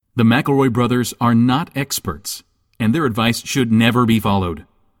The McElroy brothers are not experts, and their advice should never be followed.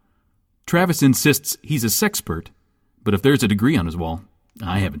 Travis insists he's a sexpert, but if there's a degree on his wall,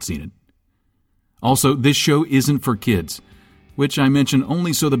 I haven't seen it. Also, this show isn't for kids, which I mention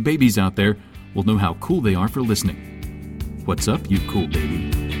only so the babies out there will know how cool they are for listening. What's up, you cool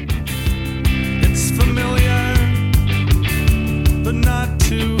baby? It's familiar, but not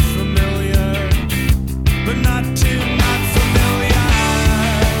too familiar, but not too not familiar.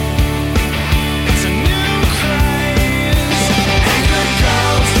 It's a new craze. Hey, good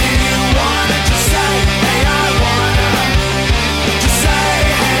girls, do you wanna just say, hey, I wanna? Just say,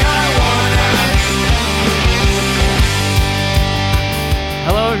 hey, I wanna.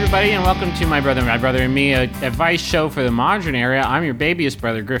 Hello, everybody, and welcome to My Brother and Me, a advice show for the modern era. I'm your babyest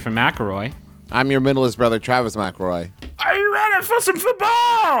brother, Griffin McElroy. I'm your middleest brother, Travis McElroy. Are you ready for some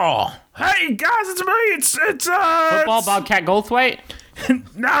football? Hey guys, it's me. It's Football, Bobcat Goldthwait?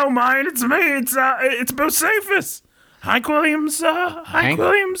 No, mine. It's me. It's Bocephus. Hank Williams Jr. Hank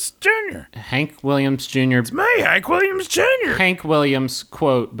Williams Jr. Me, Hank Williams Jr. Hank Williams,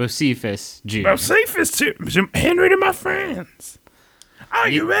 quote, Bocephus Jr. Bocephus too. Henry to my friends. Are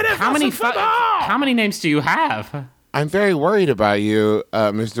you ready for some football? How many names do you have? I'm very worried about you,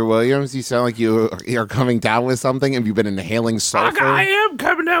 Mr. Williams. You sound like you're coming down with something. Have you been inhaling sulfur? I am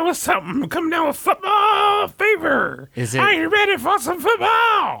coming down with something. I'm coming down with football fever. Are you ready for some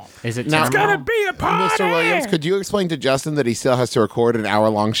football? Is it Now, It's gonna be a party. Mr. Williams, could you explain to Justin that he still has to record an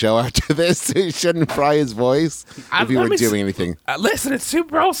hour-long show after this, so he shouldn't fry his voice if he were doing anything? Listen, it's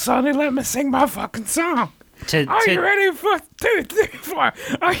Super Bowl Sunday. Let me sing my fucking song. Are you ready for 2, 3, 4?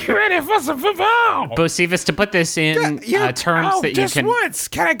 Are you ready for some football? Bocephus, to put this in terms that you just can... once.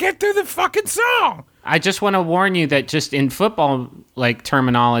 Can I get through the fucking song? I just want to warn you that just in football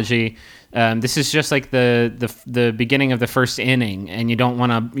terminology, this is just like the beginning of the first inning, and you don't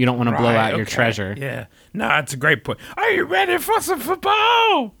want to blow out your treasure. Yeah, no, that's a great point. Are you ready for some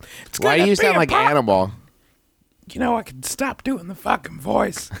football? Why do you sound like Animal? You know, I can stop doing the fucking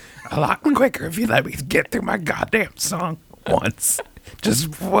voice a lot quicker if you let me get through my goddamn song once.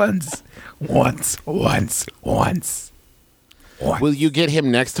 Just once. Will you get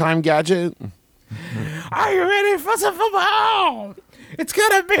him next time, Gadget? Are you ready for some football? It's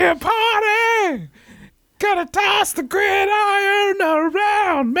gonna be a party. Gotta toss the gridiron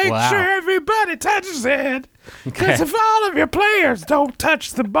around. Make sure everybody touches it. Because if all of your players don't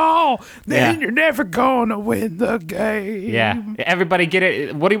touch the ball, then you're never gonna win the game. Yeah, everybody get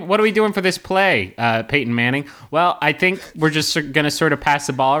it. What are we doing for this play, Peyton Manning? Well, I think we're just going to sort of pass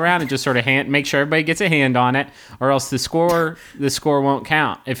the ball around and just sort of make sure everybody gets a hand on it, or else the score won't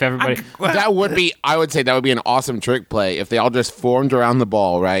count. If everybody, I would say that would be an awesome trick play if they all just formed around the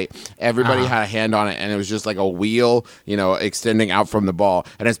ball, right? Everybody had a hand on it, and it was just like a wheel, extending out from the ball.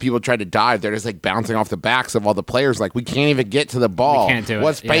 And as people tried to dive, they're just like bouncing off the backs of all the players. Like, we can't even get to the ball. We can't do it.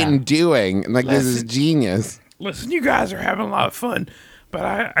 What's Peyton doing? And this is genius. Listen, you guys are having a lot of fun,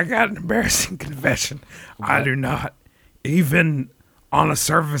 but I got an embarrassing confession. What? I do not, even on a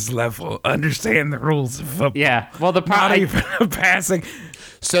surface level, understand the rules of football. Yeah, well, not even a passing.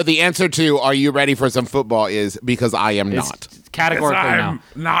 So the answer to "Are you ready for some football?" is because I am not. Categorically, I'm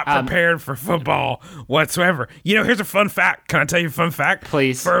not prepared for football whatsoever. Here's a fun fact. Can I tell you a fun fact?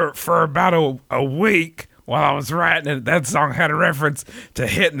 Please. For about a week while I was writing it, that song had a reference to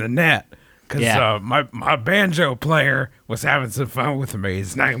hitting the net. Because my banjo player was having some fun with me.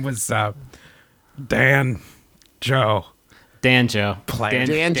 His name was Dan Joe. Danjo.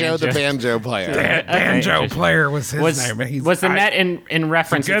 Danjo, the banjo player. Danjo player was his name. Was the net in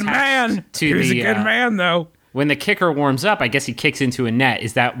reference to good man. He was a good man, though. When the kicker warms up, I guess he kicks into a net.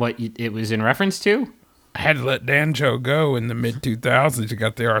 Is that what it was in reference to? I had to let Danjo go in the mid-2000s. He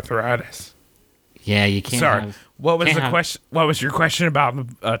got the arthritis. Yeah, you can't. Sorry. What was the question? What was your question about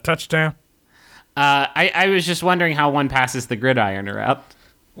the touchdown? I was just wondering how one passes the gridiron route.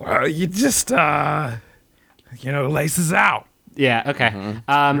 Well, you just laces out. Yeah. Okay.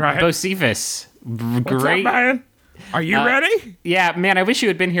 Right. Bocephus. Great. What's up, man? Are you ready? Yeah, man, I wish you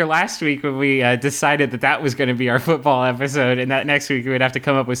had been here last week when we decided that was going to be our football episode, and that next week we would have to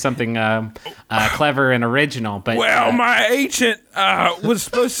come up with something clever and original. But my agent was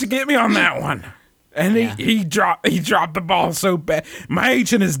supposed to get me on that one. And he dropped the ball so bad. My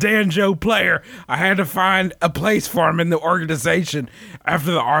agent is Danjo player. I had to find a place for him in the organization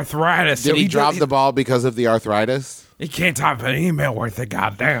after the arthritis. Did he drop the ball because of the arthritis? He can't type an email worth of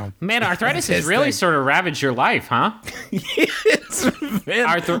goddamn. Man, arthritis has really sort of ravaged your life, huh?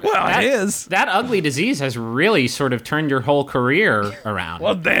 Arthur, well, that, it is. That ugly disease has really sort of turned your whole career around.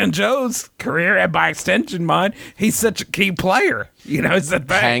 Well, Dan Joe's career, and by extension mine, he's such a key player. You know, it's that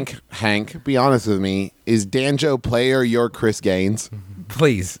thing. Hank, be honest with me. Is Danjo Player your Chris Gaines?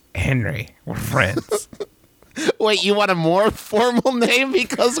 Please, Henry, we're friends. Wait, you want a more formal name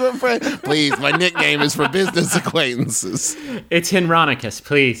because we're friends? Please, my nickname is for business acquaintances. It's Henronicus,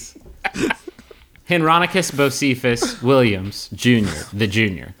 please. Henronicus Bocephus Williams Jr.,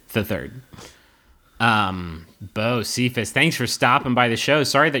 the third. Bocephus, thanks for stopping by the show.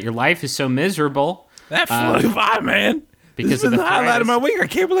 Sorry that your life is so miserable. That flew by, man. Because This of is the the highlight of my threats. week. I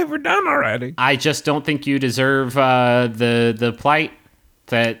can't believe we're done already. I just don't think you deserve the plight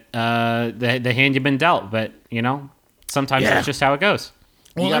that the hand you've been dealt. But, you know, sometimes Yeah. that's just how it goes.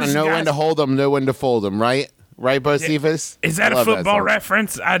 You got to listen, know when guys. to hold them, know when to fold them, right? Right, Bocephus? Is that a Love football song.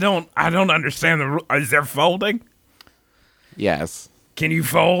 reference? I don't understand the rule. Is there folding? Yes. Can you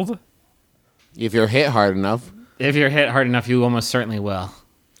fold? If you're hit hard enough. If you're hit hard enough, you almost certainly will.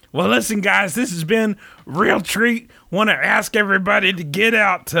 Well, listen, guys, this has been a real treat. Want to ask everybody to get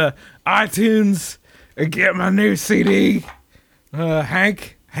out to iTunes and get my new CD,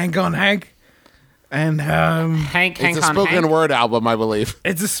 Hank on Hank. And Hank It's a on spoken Hank. word album, I believe.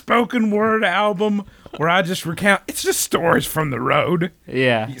 it's a spoken word album where I just recount. It's just stories from the road,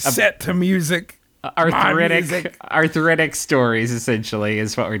 Yeah. set to music. my music. Arthritic stories, essentially,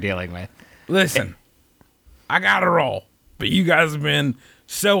 is what we're dealing with. Listen, I got to roll, but you guys have been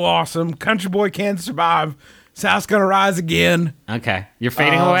so awesome. Country Boy Can't Survive. South's gonna rise again. Okay. You're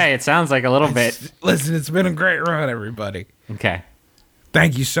fading away. It sounds like a little bit. Listen, it's been a great run, everybody. Okay.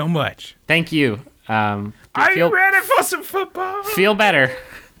 Thank you so much. Thank you. Are feel, you ready for some football? feel better.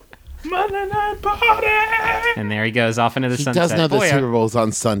 Monday night party. And there he goes off into the He sunset. does know the Boy, Super Bowl's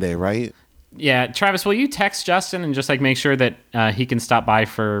on Sunday, right? yeah, Travis, will you text Justin and just like make sure that he can stop by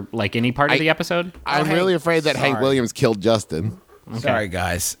for like any part of the episode? I'm Hank, really afraid that Hank sorry. Williams killed Justin. Sorry,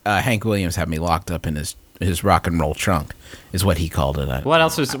 guys. Hank Williams had me locked up in his rock and roll trunk, is what he called it. What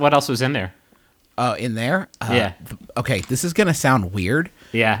else was in there? In there? Yeah. Okay, this is gonna sound weird.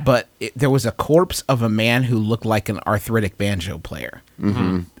 Yeah. But there was a corpse of a man who looked like an arthritic banjo player.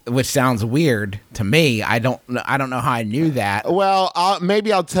 Mm-hmm. Which sounds weird to me. I don't know how I knew that. Well,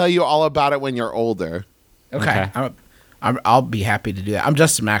 maybe I'll tell you all about it when you're older. Okay. I'll be happy to do that. I'm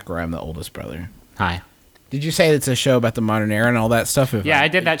Justin McElroy. I'm the oldest brother. Hi. Did you say it's a show about the modern era and all that stuff? Yeah, I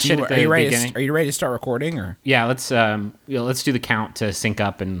did that shit at the beginning. Are you ready to start recording? Or Yeah, let's do the count to sync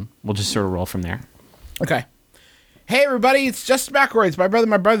up, and we'll just sort of roll from there. okay. Hey everybody, it's Justin McElroy. It's my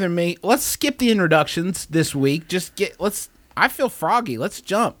brother, and me. Let's skip the introductions this week. I feel froggy. Let's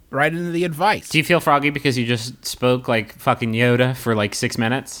jump right into the advice. Do you feel froggy because you just spoke like fucking Yoda for like 6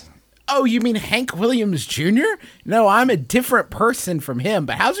 minutes? Oh, you mean Hank Williams Jr.? No, I'm a different person from him.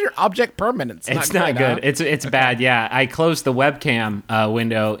 But how's your object permanence? It's not good. It's bad. Yeah, I closed the webcam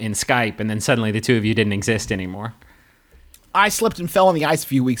window in Skype, and then suddenly the two of you didn't exist anymore. I slipped and fell on the ice a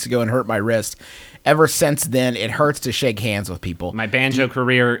few weeks ago and hurt my wrist. Ever since then, it hurts to shake hands with people. My banjo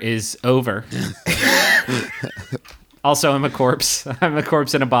career is over. Also, I'm a corpse. I'm a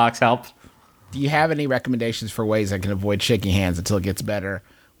corpse in a box. Help. Do you have any recommendations for ways I can avoid shaking hands until it gets better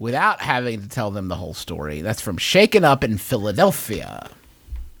without having to tell them the whole story? That's from Shaken Up in Philadelphia.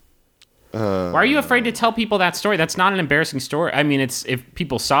 Why are you afraid to tell people that story? That's not an embarrassing story. I mean, it's if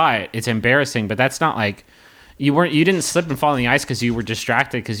people saw it, it's embarrassing, but that's not like you didn't slip and fall on the ice because you were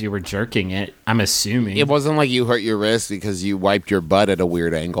distracted because you were jerking it. I'm assuming It wasn't like you hurt your wrist because you wiped your butt at a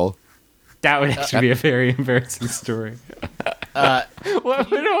weird angle. that would actually be a very embarrassing story. What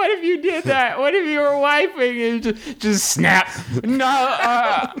if you did that? What if you were wiping and just snap? No,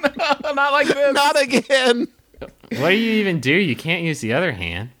 Not like this. Not again. what do you even do? You can't use the other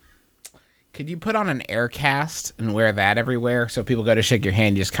hand. Could you put on an air cast and wear that everywhere so people go to shake your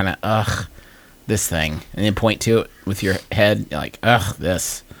hand, you just kind of, this thing, and then point to it with your head, you're like,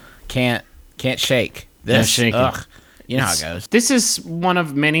 this. Can't shake. This, No shaking. You know how it goes. This is one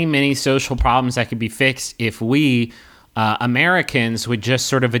of many, many social problems that could be fixed if we Americans would just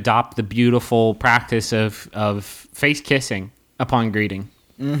sort of adopt the beautiful practice of face kissing upon greeting.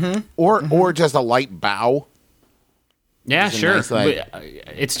 Or just a light bow. Yeah, It's a sure. nice, like- But,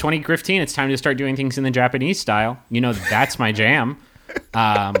 it's 2015. It's time to start doing things in the Japanese style. You know, that's my jam.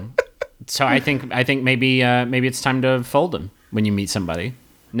 So I think maybe it's time to fold them when you meet somebody.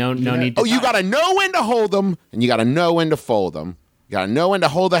 No need to. Oh, you got to know when to hold them, and you got to know when to fold them. You got to know when to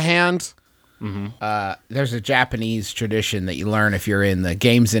hold a hand, there's a Japanese tradition that you learn if you're in the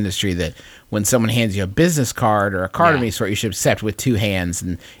games industry that when someone hands you a business card or a card of any sort, you should accept with two hands,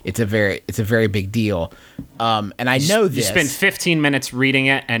 and it's a very big deal. And I know this. You spend 15 minutes reading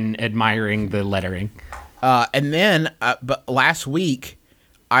it and admiring the lettering. And then, but last week,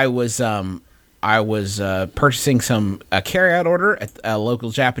 I was purchasing some carryout order at a local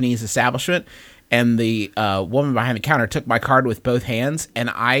Japanese establishment, and the woman behind the counter took my card with both hands, and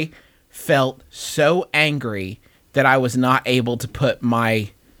I felt so angry that I was not able to put my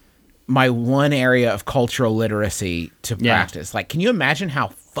one area of cultural literacy to practice. Like, can you imagine how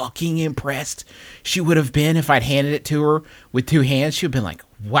fucking impressed she would have been if I'd handed it to her with two hands? She would have been like,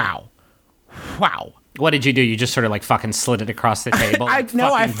 wow. What did you do? You just sort of like fucking slid it across the table? I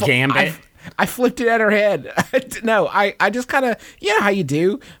flipped it at her head. No, I just kind of, you know how you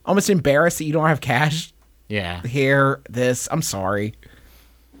do? Almost embarrassed that you don't have cash. Yeah. Here, this. I'm sorry.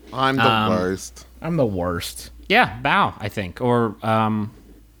 I'm the worst. I'm the worst. Yeah, bow, I think. Or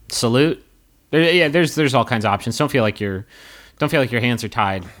salute. There's all kinds of options. Don't feel like your hands are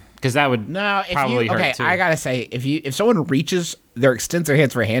tied. Because that would probably hurt too. I gotta say, if someone extends their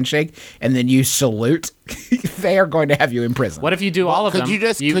hands for a handshake, and then you salute, they are going to have you in prison. What if you do all of them?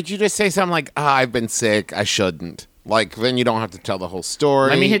 Could you just say something like, I've been sick, I shouldn't. Like, then you don't have to tell the whole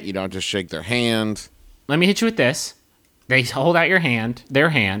story. You don't just shake their hand. Let me hit you with this. They hold out their hand.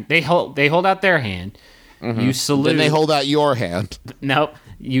 They hold out their hand. Mm-hmm. You salute. Then they hold out your hand. Nope.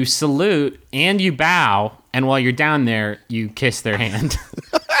 You salute and you bow, and while you're down there, you kiss their hand.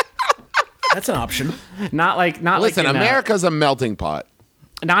 That's an option. Listen, America's a melting pot.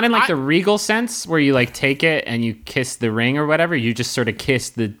 Not in the regal sense where you like take it and you kiss the ring or whatever. You just sort of kiss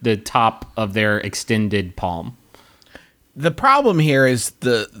the top of their extended palm. The problem here is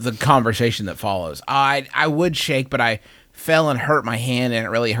the conversation that follows. I would shake, but I fell and hurt my hand, and it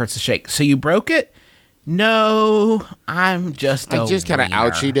really hurts to shake. So you broke it? No, I just kind of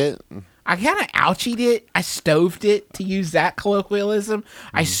ouchied it. I kind of ouchied it. I stoved it, to use that colloquialism.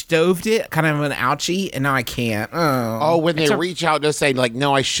 I stoved it, kind of an ouchie, and now I can't. Oh, when they reach out to say, like,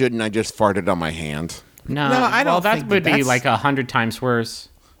 no, I shouldn't, I just farted on my hand. No, I don't think that would be like 100 times worse.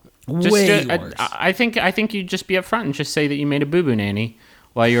 Way worse. I think you'd just be upfront and just say that you made a boo-boo nanny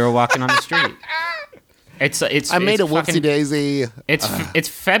while you were walking on the street. I made a whoopsie daisy. It's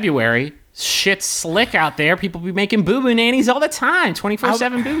February. Shit's slick out there. People be making boo-boo nannies all the time.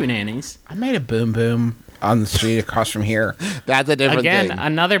 24/7 boo-boo nannies. I made a boom on the street across from here. That's a different thing. Again,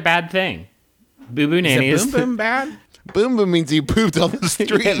 another bad thing. Boo-boo nanny is boom bad? Boom boom means you pooped on the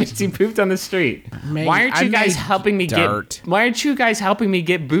street. Yeah, it means you pooped on the street. Why aren't you guys helping me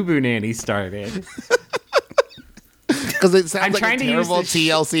get boo-boo nanny started? Because it sounds like a terrible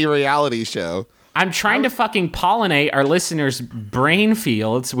TLC reality show. I'm trying to fucking pollinate our listeners' brain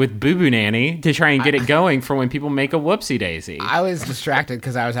fields with Boo Boo Nanny to try and get it going for when people make a whoopsie daisy. I was distracted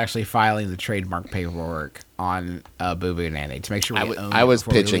because I was actually filing the trademark paperwork on Boo Boo Nanny to make sure I was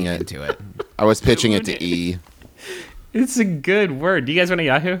pitching it to it. I was pitching it to E. It's a good word. Do you guys want a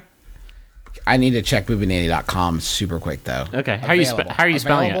Yahoo? I need to check booboonanny.com super quick though. Okay. How are you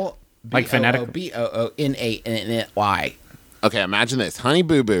spelling it? Like phonetic? BOOBOONANNY. Okay, imagine this. Honey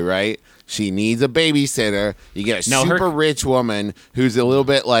Boo Boo, right? She needs a babysitter. You get a super rich woman who's a little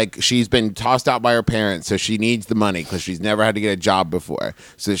bit like she's been tossed out by her parents, so she needs the money because she's never had to get a job before.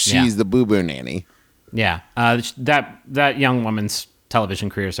 So she's the Boo Boo Nanny. Yeah, that young woman's television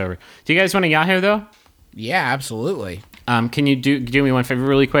career is over. Do you guys want a Yahoo though? Yeah, absolutely. Can you do me one favor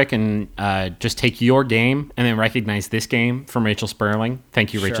really quick and just take your game and then recognize this game from Rachel Sperling?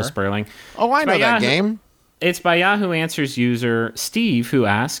 Thank you, Rachel Sperling. Oh, I know that game. It's by Yahoo Answers user Steve, who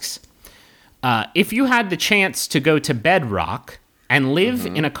asks, if you had the chance to go to Bedrock and live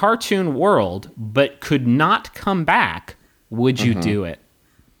in a cartoon world but could not come back, would you do it?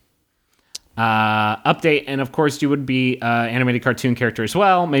 Update, and of course you would be animated cartoon character as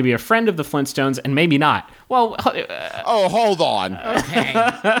well, maybe a friend of the Flintstones, and maybe not. Well, hold on. Okay.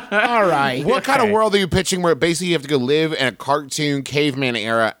 All right. What kind of world are you pitching where basically you have to go live in a cartoon caveman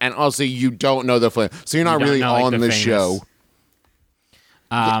era and also you don't know the Flint, so you're not really on the show?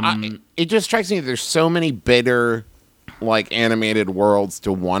 It just strikes me that there's so many bitter like animated worlds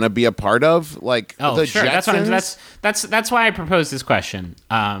to want to be a part of, like the Jetsons. That's why I proposed this question.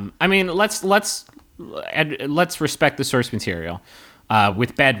 I mean, let's respect the source material.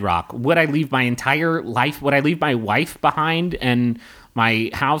 With Bedrock, would I leave my entire life? Would I leave my wife behind and my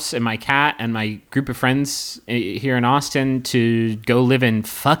house and my cat and my group of friends here in Austin to go live in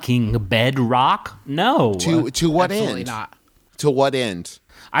fucking Bedrock? No. To what Absolutely end? not. To what end?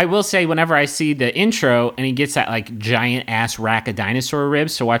 I will say, whenever I see the intro and he gets that like giant ass rack of dinosaur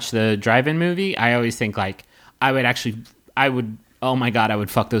ribs to watch the drive-in movie, I always think like I would. Oh my god, I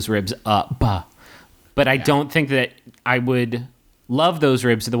would fuck those ribs up. But I don't think that I would love those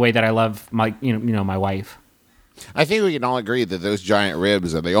ribs the way that I love my my wife. I think we can all agree that those giant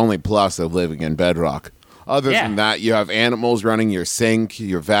ribs are the only plus of living in Bedrock. Other than that, you have animals running your sink,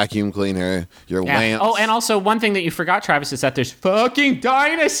 your vacuum cleaner, your lamps. Oh, and also one thing that you forgot, Travis, is that there's fucking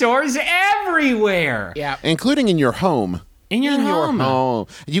dinosaurs everywhere. Yeah. Including in your home. In your home. Oh,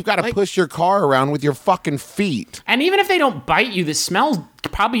 you've got to push your car around with your fucking feet. And even if they don't bite you, the smell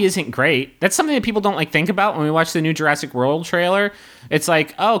probably isn't great. That's something that people don't like think about when we watch the new Jurassic World trailer. It's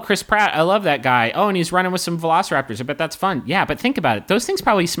like, oh, Chris Pratt, I love that guy. Oh, and he's running with some velociraptors. I bet that's fun. Yeah, but think about it. Those things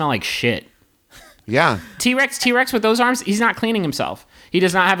probably smell like shit. Yeah. T-Rex with those arms, he's not cleaning himself. He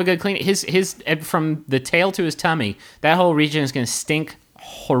does not have a good clean. His from the tail to his tummy, that whole region is going to stink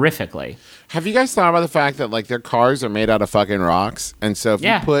horrifically. Have you guys thought about the fact that like their cars are made out of fucking rocks, and so if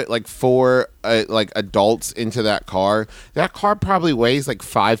you put like 4 like adults into that car probably weighs like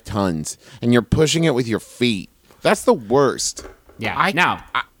 5 tons, and you're pushing it with your feet. That's the worst. Yeah.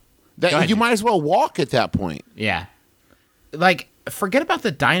 You might as well walk at that point. Yeah. Like, forget about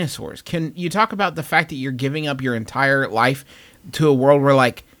the dinosaurs. Can you talk about the fact that you're giving up your entire life to a world where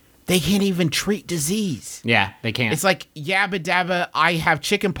like they can't even treat disease? Yeah, they can't. It's like, yabba dabba, I have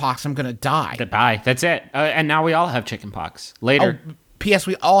chicken pox, I'm gonna die. Goodbye. That's it. And now we all have chicken pox. Later. Oh, P.S.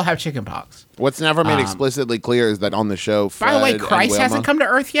 We all have chicken pox. What's never made explicitly clear is that on the show, Fred By the way, and Christ Wilma, hasn't come to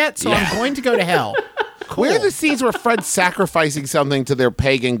Earth yet, so I'm going to go to hell. Cool. Where are the scenes where Fred's sacrificing something to their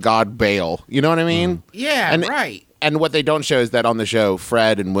pagan god Baal? You know what I mean? Yeah, right. And what they don't show is that on the show,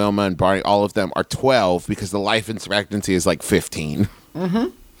 Fred and Wilma and Barney, all of them are 12 because the life expectancy is like 15.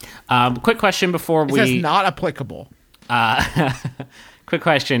 Quick question before It says not applicable. Quick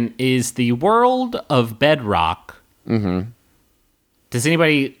question. Is the world of Bedrock... Mm-hmm. Does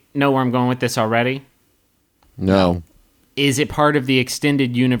anybody know where I'm going with this already? No. Is it part of the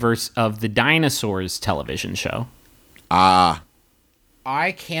extended universe of the Dinosaurs television show? I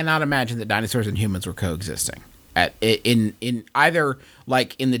cannot imagine that dinosaurs and humans were coexisting. In either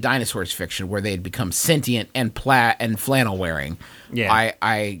like in the dinosaurs fiction where they had become sentient and flannel wearing. Yeah.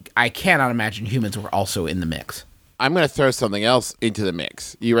 I cannot imagine humans were also in the mix. I'm going to throw something else into the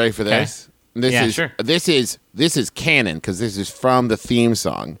mix. You ready for this? Sure. This is canon because this is from the theme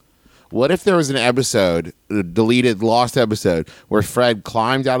song. What if there was an episode, a deleted, lost episode, where Fred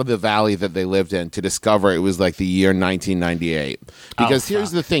climbed out of the valley that they lived in to discover it was like the year 1998? Because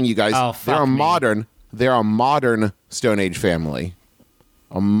here's the thing, you guys. They're a modern Stone Age family.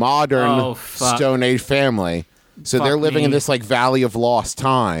 A modern Stone Age family. So they're living in this like valley of lost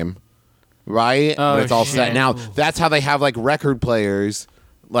time, right? But it's all set. Now, that's how they have like record players.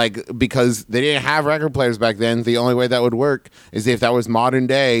 Like, because they didn't have record players back then, the only way that would work is if that was modern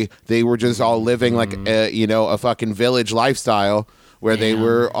day, they were just all living like, a fucking village lifestyle where they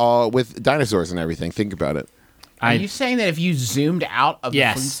were all with dinosaurs and everything. Think about it. Are you saying that if you zoomed out of the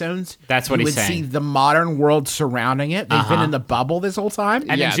Flintstones, that's what you he's would saying. see the modern world surrending it? They've been in the bubble this whole time?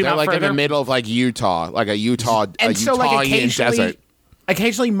 And then zoom they're out like in further. the middle of like Utah, like a Utah desert.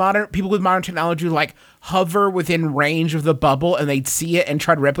 Occasionally, modern people with modern technology like hover within range of the bubble, and they'd see it and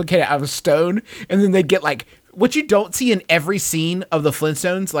try to replicate it out of stone, and then they'd get like what you don't see in every scene of the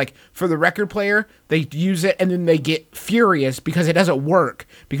Flintstones. Like for the record player, they use it, and then they get furious because it doesn't work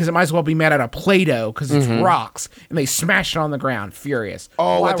because it might as well be made out of Play-Doh because it's rocks, and they smash it on the ground, furious.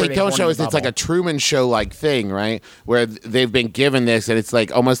 Oh, Why what were they don't born show in is the it's like a bubble? Truman Show like thing, right? Where they've been given this, and it's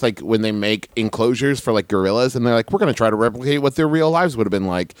like almost like when they make enclosures for like gorillas, and they're like, we're going to try to replicate what their real lives would have been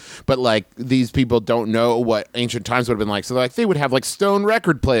like. But like these people don't know what ancient times would have been like, so they're like, they would have like stone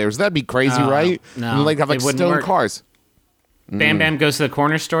record players. That'd be crazy, right? No, and they'd have like it wouldn't stone work. cars. Bam Bam goes to the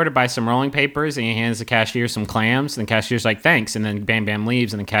corner store to buy some rolling papers, and he hands the cashier some clams. And the cashier's like, thanks. And then Bam Bam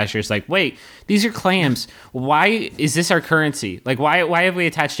leaves, and the cashier's like, wait, these are clams. Why is this our currency? Like, why have we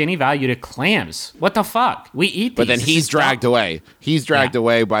attached any value to clams? What the fuck? We eat these. But then This he's is dragged dumb. away. He's dragged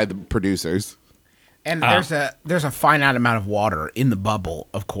away by the producers. And there's a finite amount of water in the bubble,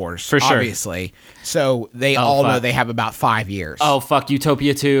 of course, For sure. obviously. So they all know fuck. they have about 5 years. Oh, fuck,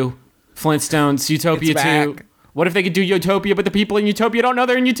 Utopia 2. Flintstones, Utopia It's 2. back. What if they could do Utopia, but the people in Utopia don't know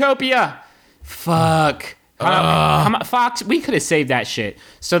they're in Utopia? Fuck. Come on, Fox, we could have saved that shit.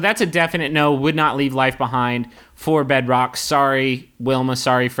 So that's a definite no, would not leave life behind for Bedrock. Sorry, Wilma.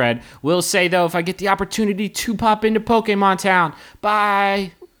 Sorry, Fred. Will say, though, if I get the opportunity to pop into Pokemon Town,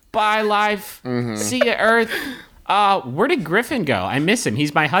 bye. Bye, life. See ya, Earth. Where did Griffin go? I miss him.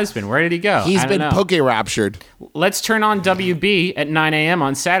 He's my husband. Where did he go? He's I don't been know. poke raptured. Let's turn on WB at 9 a.m.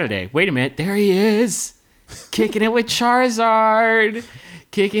 on Saturday. Wait a minute. There he is. Kicking it with Charizard.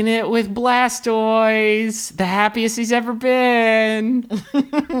 Kicking it with Blastoise. The happiest he's ever been.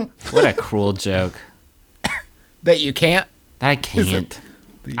 What a cruel joke. That you can't. I can't.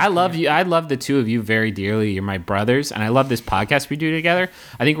 I love you. I love the two of you very dearly. You're my brothers, and I love this podcast we do together.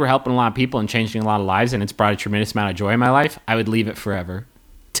 I think we're helping a lot of people and changing a lot of lives, and it's brought a tremendous amount of joy in my life. I would leave it forever.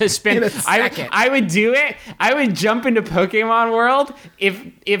 To spend, In a second. I would do it. I would jump into Pokemon World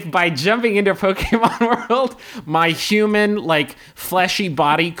if by jumping into Pokemon World, my human like fleshy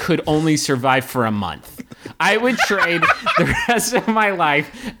body could only survive for a month. I would trade the rest of my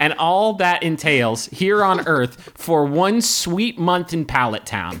life and all that entails here on Earth for one sweet month in Pallet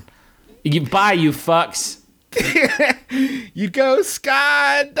Town. You fucks. You'd go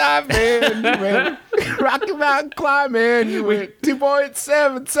skydiving, you went Rocky Mountain climbing, you went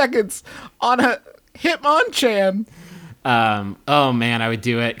 2.7 seconds on a Hitmonchan. Oh man, I would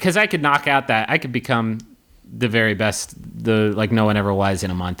do it because I could knock out that. I could become the very best, like no one ever was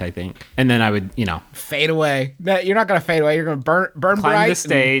in a month, I think. And then I would, Fade away. No, you're not gonna fade away. You're gonna burn climb bright. the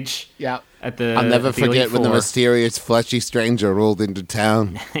stage. Yeah. At the. I'll never at the forget Elite when the Four. mysterious fleshy stranger rolled into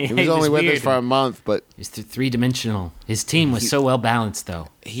town. He He was only was with us weird. for a month, but He's three-dimensional. His team was so well balanced, though.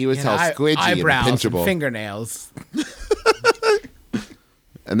 he was And all squidgy and eyebrows and pinchable. fingernails.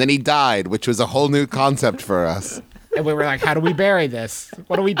 And then he died, which was a whole new concept for us. And we were like, how do we bury this?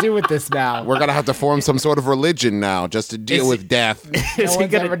 What do we do with this now? We're gonna have to form some sort of religion now just to deal with death. No Is he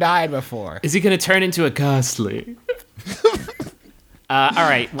one's gonna- ever died before. Is he going to turn into a ghastly? All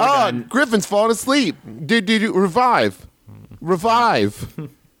right, we're Oh, done. Griffin's falling asleep. Dude, revive. Revive.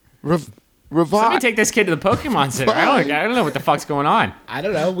 Let me Revive. take this kid to the Pokemon Center. I don't know what the fuck's going on. I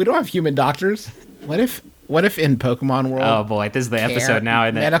don't know. We don't have human doctors. What if in Pokemon World? Oh boy, this is the episode now,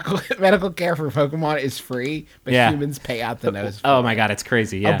 isn't it? medical care for Pokemon is free, but Yeah. humans pay out the nose. Oh my god, it's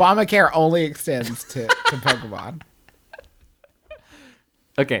crazy. Yeah. Obamacare only extends to Pokemon.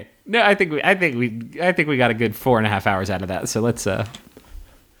 Okay. No, I think we got a good 4.5 hours out of that. So let's.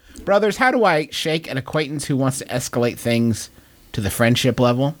 Brothers, how do I shake an acquaintance who wants to escalate things to the friendship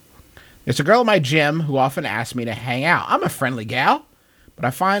level? There's a girl at my gym who often asks me to hang out. I'm a friendly gal, but I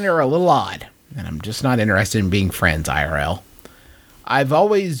find her a little odd, and I'm just not interested in being friends IRL. I've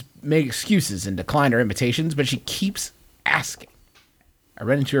always made excuses and declined her invitations, but she keeps asking. I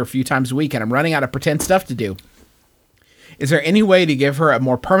run into her a few times a week, and I'm running out of pretend stuff to do. Is there any way to give her a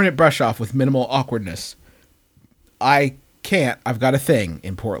more permanent brush off with minimal awkwardness? I can't. I've got a thing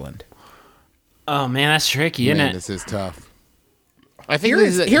in Portland. Oh man, that's tricky, isn't Man, it? this is tough. I think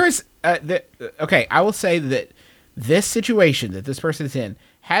Okay, I will say that this situation that this person is in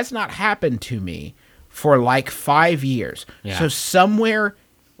has not happened to me for like 5 years. Yeah. So somewhere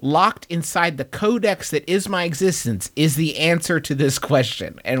locked inside the codex that is my existence is the answer to this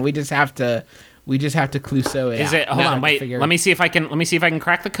question, and we just have to Clouseau it. Is out. it? Hold Now on, wait. figure- Let me see if I can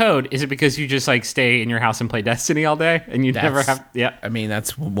crack the code. Is it because you just like stay in your house and play Destiny all day and you never That's- have? Yeah. I mean,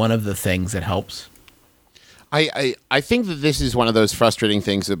 that's one of the things that helps. I think that this is one of those frustrating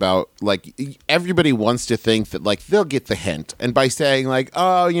things about like everybody wants to think that like they'll get the hint, and by saying like,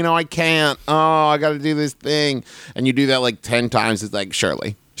 oh, I can't, oh, I got to do this thing, and you do that like 10 times, it's like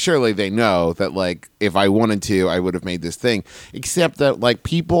surely they know that like if I wanted to, I would have made this thing. Except that like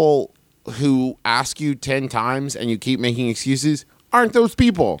people who ask you 10 times and you keep making excuses aren't the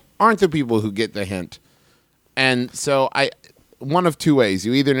people who get the hint. And so one of two ways.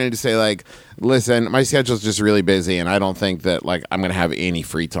 You either need to say like, listen, my schedule's just really busy and I don't think that like I'm going to have any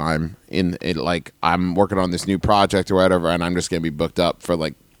free time in it. Like I'm working on this new project or whatever, and I'm just going to be booked up for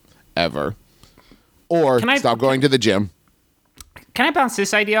like ever. Or Can I- stop going to the gym. Can I bounce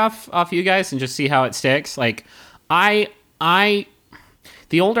this idea off you guys and just see how it sticks? Like,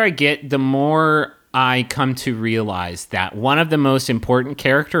 the older I get, the more I come to realize that one of the most important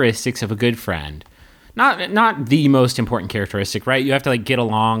characteristics of a good friend, not the most important characteristic, right? You have to like get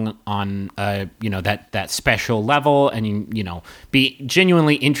along on that special level, and you be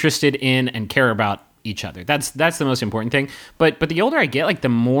genuinely interested in and care about each other. That's the most important thing. But the older I get, like the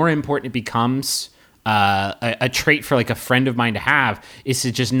more important it becomes. A trait for like a friend of mine to have is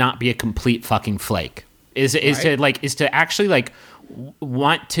to just not be a complete fucking flake. Is to actually like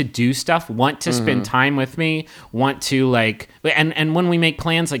want to do stuff, want to spend time with me, want to like, and when we make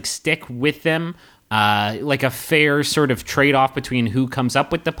plans, like stick with them. Like a fair sort of trade-off between who comes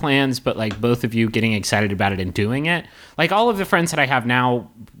up with the plans, but like both of you getting excited about it and doing it. Like all of the friends that I have now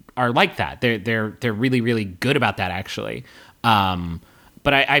are like that. They're really, really good about that actually.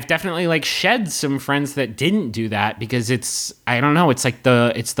 but I've definitely like shed some friends that didn't do that because I don't know, it's like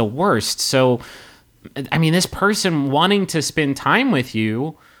it's the worst. So, I mean, this person wanting to spend time with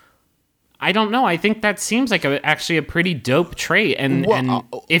you, I don't know. I think that seems like actually a pretty dope trait. And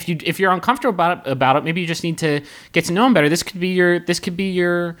if you're uncomfortable about it, maybe you just need to get to know him better. This could be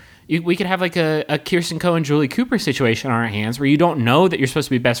your. We could have like a Kirsten Coe and Julie Cooper situation on our hands where you don't know that you're supposed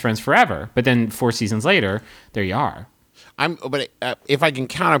to be best friends forever, but then 4 seasons later, there you are. But if I can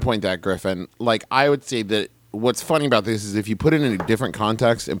counterpoint that, Griffin, like I would say that what's funny about this is if you put it in a different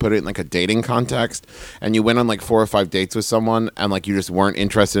context and put it in like a dating context and you went on like 4 or 5 dates with someone and like you just weren't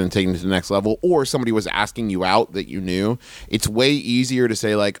interested in taking it to the next level, or somebody was asking you out that you knew, it's way easier to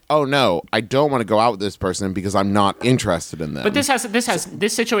say like, oh no, I don't want to go out with this person because I'm not interested in them. But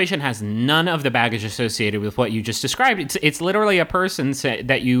this situation has none of the baggage associated with what you just described. It's literally a person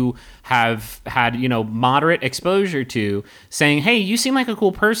that you have had, moderate exposure to saying, hey, you seem like a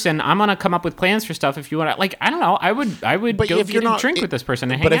cool person. I'm going to come up with plans for stuff if you want to, like, I don't know. I would but go if get you're a drink with this person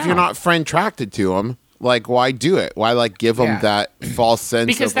and hang But out. if you're not friend attracted to them, like, why do it? Why, like, give them that false sense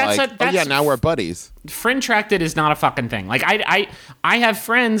because of, like, oh, yeah, now we're buddies. Friend attracted is not a fucking thing. Like, I have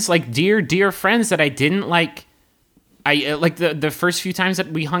friends, like, dear friends that I didn't, like, like, the first few times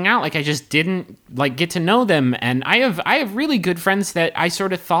that we hung out, like, I just didn't, like, get to know them. And I have really good friends that I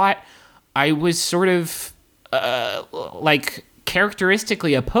sort of thought I was sort of, like,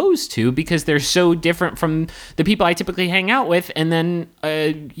 characteristically opposed to because they're so different from the people I typically hang out with. And then,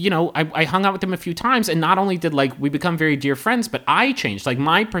 I hung out with them a few times, and not only did like we become very dear friends, but I changed. Like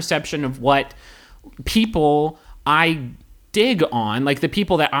my perception of what people I dig on, like the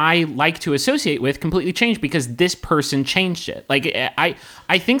people that I like to associate with, completely changed because this person changed it. Like I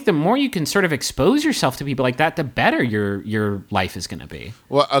think the more you can sort of expose yourself to people like that, the better your life is going to be.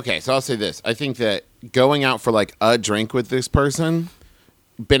 Well, okay, so I'll say this. I think that going out for like a drink with this person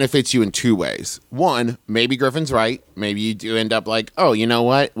benefits you in 2 ways. One, maybe Griffin's right. Maybe you do end up like, oh, you know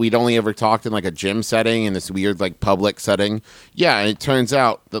what? We'd only ever talked in like a gym setting, in this weird like public setting. Yeah, and it turns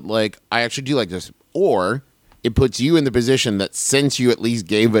out that like I actually do like this. Or it puts you in the position that since you at least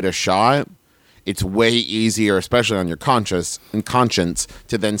gave it a shot, it's way easier, especially on your conscience,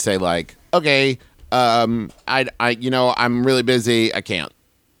 to then say like, okay, I'm really busy, I can't.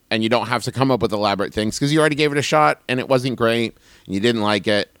 And you don't have to come up with elaborate things because you already gave it a shot and it wasn't great and you didn't like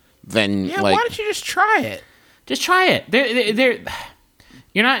it. Then why don't you just try it? Just try it.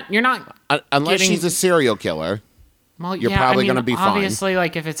 You're not unless she's a serial killer. Well, you're probably going to be fine. Obviously,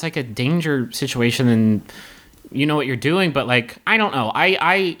 like if it's like a danger situation, then you know what you're doing. But like, I don't know.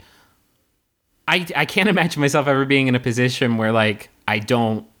 I can't imagine myself ever being in a position where like I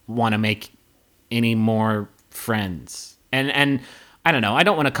don't want to make any more friends. And I don't know. I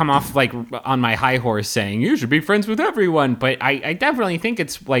don't want to come off like on my high horse saying you should be friends with everyone. But I definitely think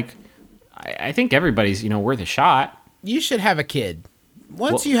it's like I think everybody's worth a shot. You should have a kid.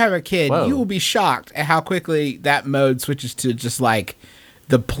 Once you have a kid, you will be shocked at how quickly that mode switches to just like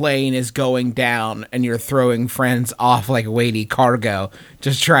the plane is going down and you're throwing friends off like weighty cargo,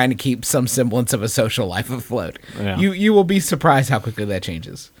 just trying to keep some semblance of a social life afloat. Yeah. You will be surprised how quickly that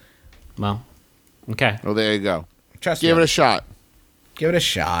changes. Well, okay. Well, there you go. Trust Give me. it a shot. Give it a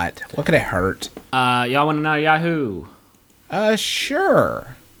shot. What could it hurt? Y'all want to know Yahoo?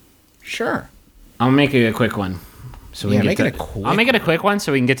 Sure. I'll make it a quick one. So we can make get it a quick I'll make it a quick one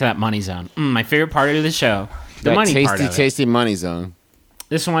so we can get to that money zone. My favorite part of the show. The That money part of it. tasty money zone.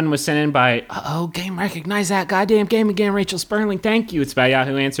 This one was sent in by, game recognize that goddamn game again, Rachel Sperling. Thank you. It's by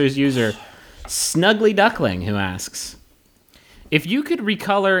Yahoo Answers user Snuggly Duckling, who asks, if you could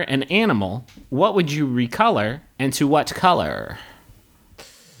recolor an animal, what would you recolor and to what color?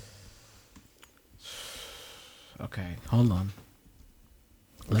 Okay, hold on.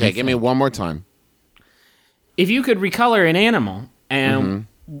 Okay, give me one more time. If you could recolor an animal, and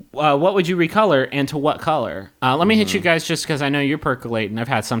what would you recolor and to what color? Let me hit you guys just because I know you're percolating. I've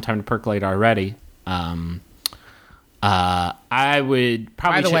had some time to percolate already. I would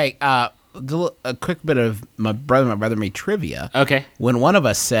probably... By the way, a quick bit of my brother made trivia. Okay. When one of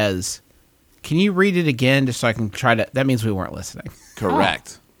us says, can you read it again just so I can try to... That means we weren't listening.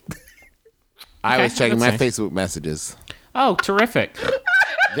 Correct. I Okay, was checking that's my nice. Facebook messages. Oh, terrific.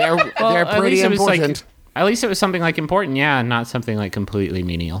 They're At pretty least it was, important. at least it was something like important, yeah, not something like completely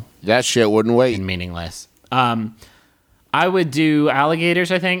menial That shit wouldn't wait. and meaningless. I would do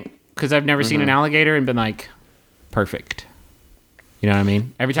alligators, I think, because I've never seen an alligator and been like, perfect. You know what I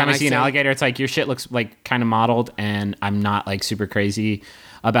mean? Every time Can I I see an say- alligator, it's like your shit looks like kind of modeled, and I'm not like super crazy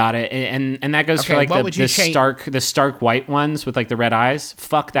about it. And that goes for Okay, like what would you change- the stark white ones with like the red eyes.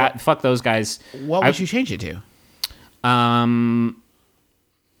 Fuck that. Fuck those guys. What would you change it to?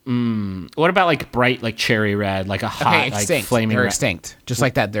 What about like bright, like cherry red, like a hot, Okay, like extinct. flaming They're red? extinct. Just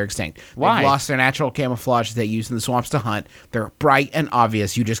like that, they're extinct. Why? They've lost their natural camouflage that they use in the swamps to hunt. They're bright and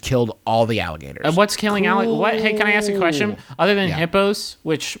obvious. You just killed all the alligators. What's killing alligators? What? Hey, can I ask a question? Other than Yeah. hippos,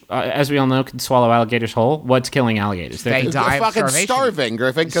 which, as we all know, can swallow alligators whole, what's killing alligators? They They're die of fucking starvation. starving,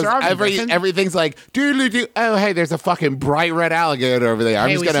 Griffin, because Starving, Griffin. everything's like, doodly-doo. Oh, hey, there's a fucking bright red alligator over there. I'm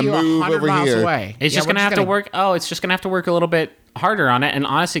Hey, just we going see to you move 100 over miles here. away. It's Yeah, just we're gonna have to work. Oh, it's just gonna have to work a little bit harder on it. And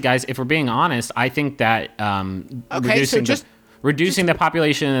honestly, guys, if we're being honest, I think that reducing the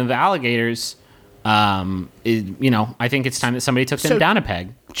population of alligators, I think it's time that somebody took them So- down a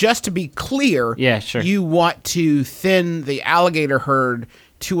peg. Just to be clear, Yeah, sure. you want to thin the alligator herd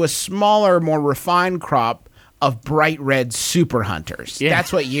to a smaller, more refined crop of bright red super hunters. Yeah.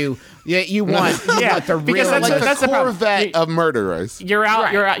 That's what you want. You want the because real that's Like That's the the problem. Corvette of murderers. You're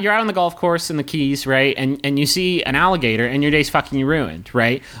out. Right. You're out on the golf course in the Keys, right? And you see an alligator, and your day's fucking ruined,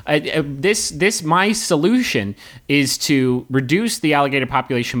 right? My solution is to reduce the alligator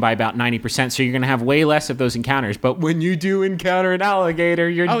population by about 90%. So you're gonna have way less of those encounters. But when you do encounter an alligator,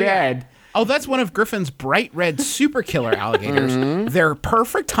 you're Oh, yeah. dead. Oh, that's one of Griffin's bright red super killer alligators. They're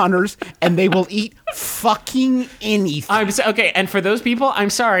perfect hunters, and they will eat fucking anything. Okay, and for those people, I'm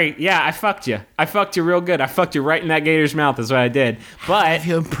sorry. Yeah, I fucked you. I fucked you real good. I fucked you right in that gator's mouth. Is what I did. But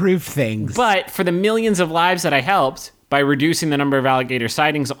You improve things. But for the millions of lives that I helped by reducing the number of alligator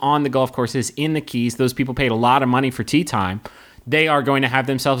sightings on the golf courses in the Keys, those people paid a lot of money for tea time. They are going to have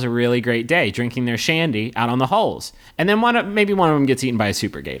themselves a really great day drinking their shandy out on the holes. And then maybe one of them gets eaten by a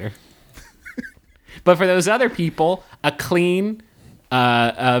super gator. But for those other people, a clean,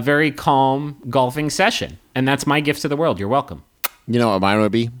 a very calm golfing session. And that's my gift to the world. You're welcome. You know what mine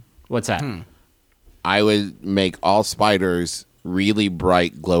would be? What's that? I would make all spiders really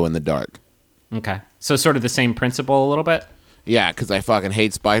bright, glow in the dark. Okay. So sort of the same principle a little bit. Yeah, because I fucking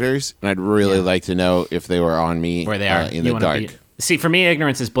hate spiders, and I'd really like to know if they were on me Where they are in You the wanna dark. be- See, for me,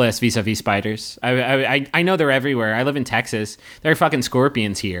 ignorance is bliss vis-a-vis spiders. I know they're everywhere. I live in Texas. There are fucking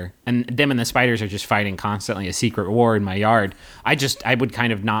scorpions here, and them and the spiders are just fighting constantly a secret war in my yard. I would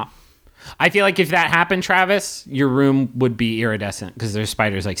kind of not. I feel like if that happened, Travis, your room would be iridescent because there's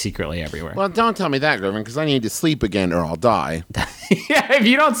spiders like secretly everywhere. Well, don't tell me that, Griffin, because I need to sleep again or I'll die. Yeah, if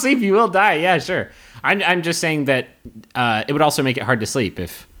you don't sleep, you will die. Yeah, sure. I'm just saying that it would also make it hard to sleep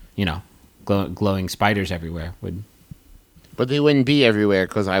if glowing spiders everywhere would. But they wouldn't be everywhere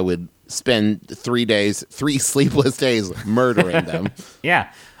because I would spend 3 sleepless days murdering them.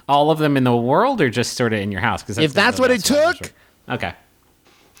 Yeah, all of them in the world, or just sort of in your house? Because If that's what it took. Okay.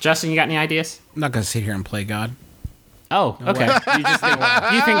 Justin, you got any ideas? I'm not going to sit here and play God. Oh, okay.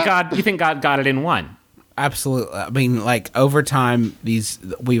 You think God got it in one? Absolutely. I mean, like, over time,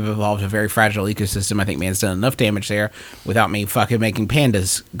 we've evolved a very fragile ecosystem. I think man's done enough damage there without me fucking making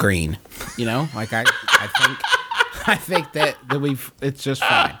pandas green. You know? Like, I think that it's just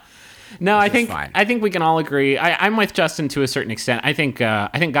fine. No, I think fine. we can all agree. I'm with Justin to a certain extent. I think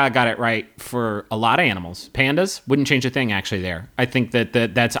God got it right for a lot of animals. Pandas wouldn't change a thing actually. There, I think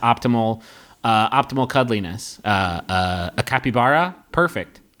that's optimal cuddliness. A capybara,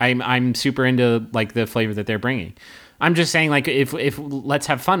 perfect. I'm super into like the flavor that they're bringing. I'm just saying, like, if let's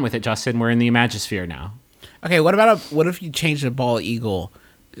have fun with it, Justin. We're in the Imagisphere now. Okay, what if you change the bald eagle?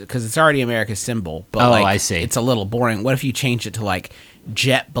 Because it's already America's symbol. But Oh, like, I see. It's a little boring. What if you change it to like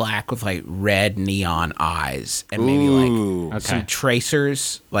jet black with like red neon eyes and maybe like some Okay.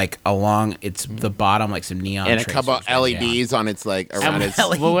 tracers like along the bottom, like some neon And a tracers couple right down. LEDs on its like around its.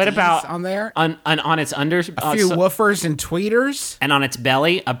 Well, what about on there? on its under A few woofers and tweeters. and on its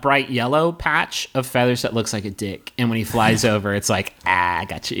belly a bright yellow patch of feathers that looks like a dick, and when he flies over, it's like, I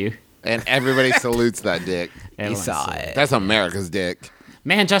got you. And everybody salutes that dick. You Everyone saw says- it. That's America's dick.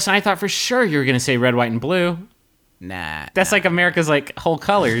 Man, Justin, I thought for sure you were gonna say red, white, and blue. Nah. That's like America's like whole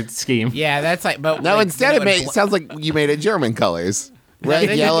color scheme. Yeah, that's like. But No, like, instead it sounds like you made it German colors.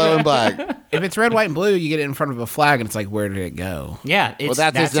 Red, yellow, and black. if it's red, white, and blue, you get it in front of a flag, and it's like, where did it go? Yeah,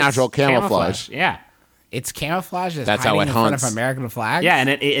 that's its natural camouflage. Yeah, It's camouflage. That's how hiding it in front hunts. of American flags. yeah, and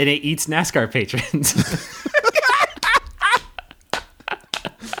it eats NASCAR patrons.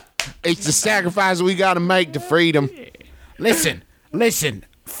 It's the sacrifice we got to make to freedom. Listen,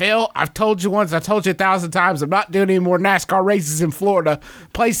 Phil. I've told you once. I've told you 1,000 times. I'm not doing any more NASCAR races in Florida.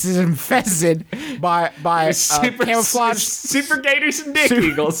 Places infested by camouflage super gators and dick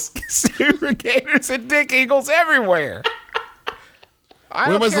eagles. super gators and dick eagles everywhere.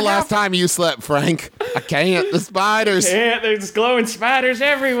 When was the last time you slept, Frank? I can't. The spiders. Yeah, there's glowing spiders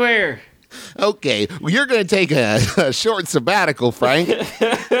everywhere. Okay, well, you're going to take a short sabbatical, Frank.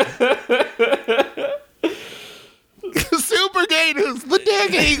 Super Gators, the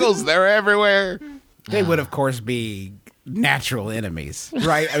Dig Eagles. They're everywhere. They would, of course, be natural enemies,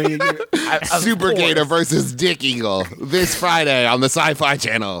 right? I mean, Super Gator versus Dick Eagle this Friday on the Sci-Fi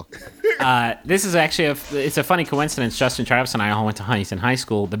Channel. This is actually it's a funny coincidence. Justin, Travis, and I all went to Huntington High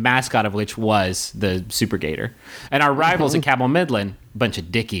School, the mascot of which was the Super Gator. And our rivals at Cabell Midland, a bunch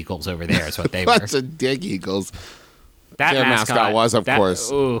of Dick Eagles over there is what they were. Bunch of Dick Eagles. That Their mascot was, of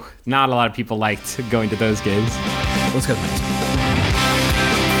course. Ooh, not a lot of people liked going to those games. Let's go to the next one.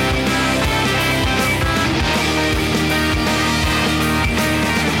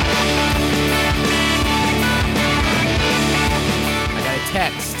 I got a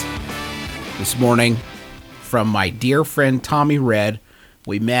text this morning from my dear friend Tommy Red.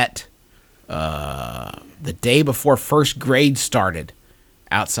 We met the day before first grade started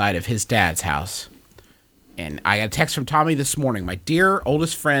outside of his dad's house. And I got a text from Tommy this morning, my dear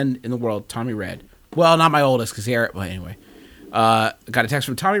oldest friend in the world, Tommy Red. Well, not my oldest, because Eric, well, anyway. Got a text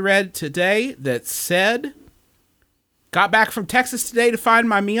from Tommy Red today that said, got back from Texas today to find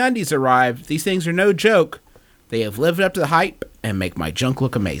my MeUndies arrived. These things are no joke. They have lived up to the hype and make my junk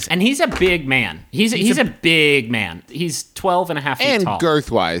look amazing. And he's a big man. He's a big man. He's 12 and a half feet And tall.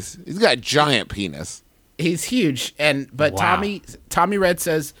 girth-wise, he's got a giant penis. He's huge. But Wow. Tommy Red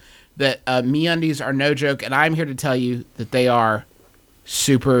says that MeUndies are no joke, and I'm here to tell you that they are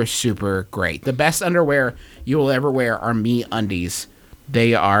super, super great. The best underwear you will ever wear are MeUndies.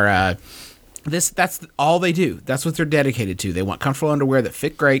 They are that's all they do. That's what they're dedicated to. They want comfortable underwear that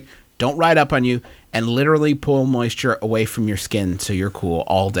fit great, don't ride up on you, and literally pull moisture away from your skin so you're cool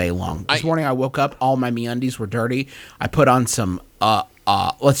all day long. This morning I woke up, all my MeUndies were dirty. I put on some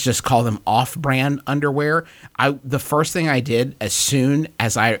let's just call them off-brand underwear. The first thing I did as soon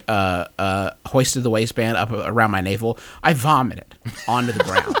as I hoisted the waistband up around my navel, I vomited onto the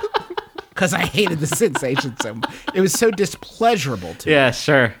ground because I hated the sensation so much. It was so displeasurable to me. Yeah,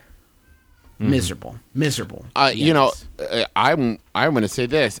 sure. Miserable. You know, I'm going to say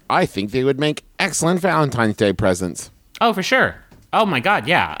this. I think they would make excellent Valentine's Day presents. Oh, for sure. Oh my God,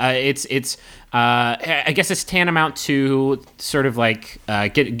 yeah. I guess it's tantamount to sort of like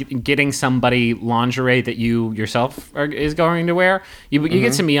getting somebody lingerie that you yourself is going to wear. You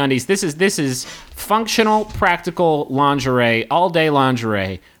get some MeUndies. This is functional, practical lingerie, all day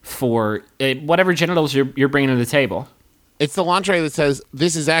lingerie for whatever genitals you're bringing to the table. It's the lingerie that says,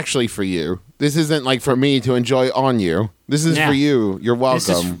 this is actually for you. This isn't like for me to enjoy on you. This is for you. You're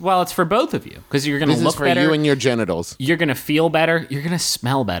welcome. It's for both of you because you're going to This look is for better. you and your genitals. You're going to feel better. You're going to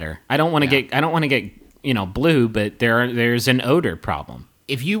smell better. I don't want to get blue, but there's an odor problem.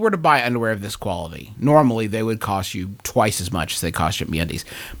 If you were to buy underwear of this quality, normally they would cost you twice as much as they cost you at MeUndies.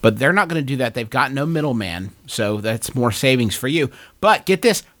 But they're not going to do that. They've got no middleman, so that's more savings for you. But get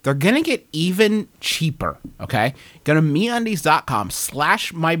this, they're going to get even cheaper, okay? Go to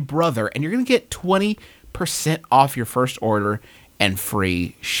MeUndies.com/mybrother, and you're going to get 20% off your first order and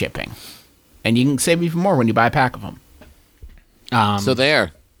free shipping. And you can save even more when you buy a pack of them. So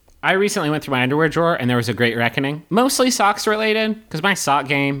there. I recently went through my underwear drawer and there was a great reckoning. Mostly socks related, because my sock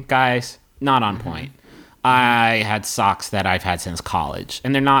game, guys, not on point. I had socks that I've had since college,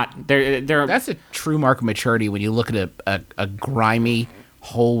 and they're That's a true mark of maturity when you look at a grimy,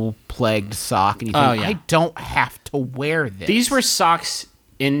 hole-plagued sock and you think, Oh, yeah. I don't have to wear this. These were socks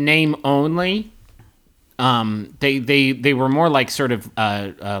in name only. They were more like sort of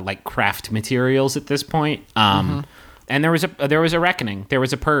like craft materials at this point. And there was a reckoning. There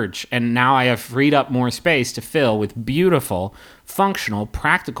was a purge, and now I have freed up more space to fill with beautiful, functional,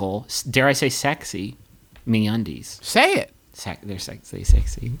 practical, dare I say, sexy MeUndies. Say it. They're sexy.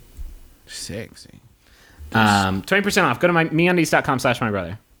 Sexy. 20% off. Go to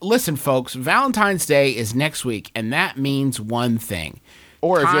MeUndies.com/mybrother. Listen, folks, Valentine's Day is next week, and that means one thing.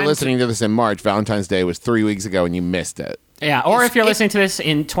 Or if you're Time listening to this in March, Valentine's Day was 3 weeks ago and you missed it. Yeah, or if you're listening to this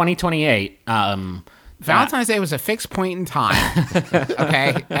in 2028. Valentine's Day was a fixed point in time,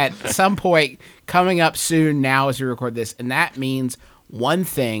 okay? At some point coming up soon now as we record this, and that means one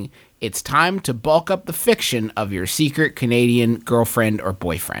thing. It's time to bulk up the fiction of your secret Canadian girlfriend or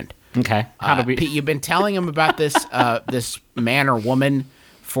boyfriend. Okay. How do we? Pete, you've been telling him about this this man or woman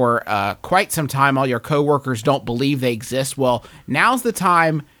for quite some time. All your coworkers don't believe they exist. Well, now's the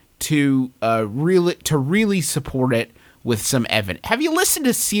time to really support it with some evidence. Have you listened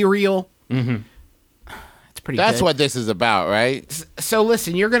to Serial? Mm-hmm. It's pretty. That's good. what this is about, right? So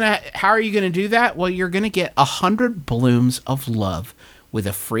listen, how are you gonna do that? Well, you're gonna get 100 blooms of love with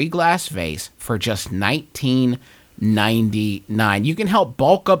a free glass vase for just $19.99. You can help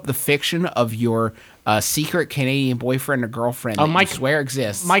bulk up the fiction of your secret Canadian boyfriend or girlfriend that Mike, you swear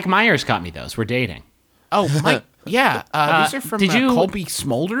exists. Mike Myers got me those. We're dating. Oh, Yeah, these are from did you- Colby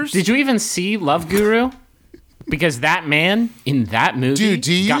Smulders. Did you even see Love Guru? Because that man in that movie, Dude,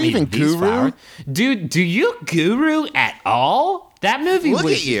 do you got me even these guru? flowers. Dude, do you guru at all? That movie Look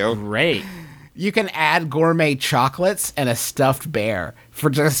was at you. great. You can add gourmet chocolates and a stuffed bear for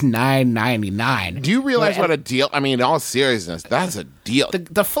just $9.99. Do you realize what a deal? I mean, in all seriousness, that's a deal.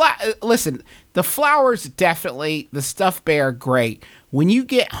 Listen, the flowers definitely, the stuffed bear great. When you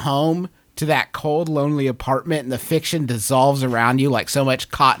get home to that cold, lonely apartment and the fiction dissolves around you like so much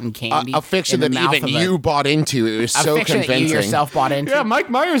cotton candy, A fiction in that the mouth even of a- you bought into. It was a so fiction convincing. that you yourself bought into. Yeah, Mike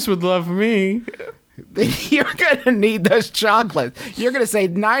Myers would love me. You're gonna need those chocolates. You're gonna say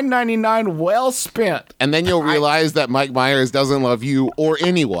 $9.99, well spent. And then you'll realize that Mike Myers doesn't love you or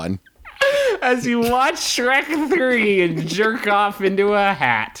anyone. As you watch Shrek 3 and jerk off into a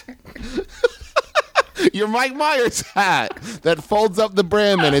hat. Your Mike Myers hat that folds up the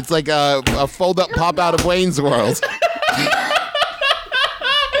brim and it's like a fold-up pop out of Wayne's World.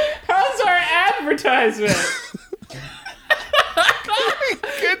 How's our advertisement?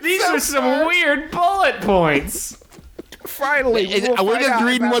 These are some weird bullet points. Finally, we'll We're find just out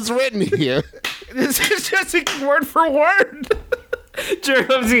reading about- what's written here. This is just word for word. Jerk,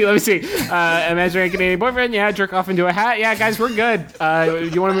 let me see. Imaginary Canadian boyfriend, yeah, jerk off into a hat. Yeah, guys, we're good.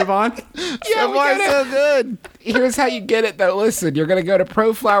 You want to move on? Yeah, So far, so good. Here's how you get it, though. Listen, you're going to go to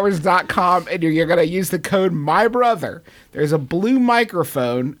proflowers.com and you're going to use the code MYBROTHER. There's a blue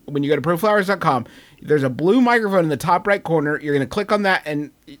microphone. When you go to proflowers.com, there's a blue microphone in the top right corner. You're going to click on that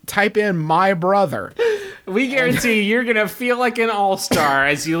and type in my brother. We guarantee you're going to feel like an all-star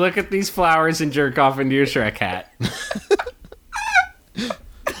as you look at these flowers and jerk off into your Shrek hat.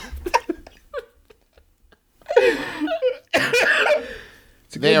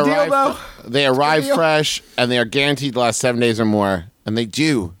 They good deal, arrive, though. they arrive deal. fresh, and they are guaranteed to last 7 days or more. And they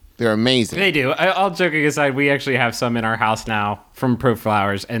do. They're amazing. They do. All joking aside, we actually have some in our house now from Pro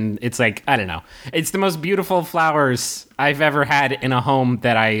Flowers, and it's like, I don't know. It's the most beautiful flowers I've ever had in a home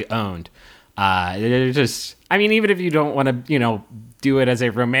that I owned. They're just, I mean, even if you don't want to, do it as a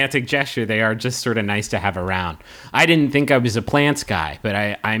romantic gesture, they are just sort of nice to have around. I didn't think I was a plants guy, but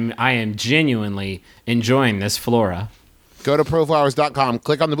I am genuinely enjoying this flora. Go to proflowers.com,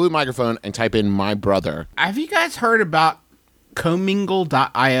 click on the blue microphone, and type in my brother. Have you guys heard about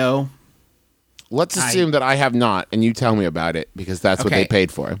commingle.io? Let's assume that I have not, and you tell me about it, because that's what Okay. they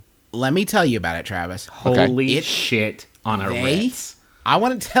paid for. Let me tell you about it, Travis. Okay. Holy shit on a Ritz. I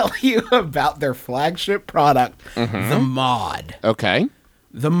want to tell you about their flagship product, the Mod. Okay.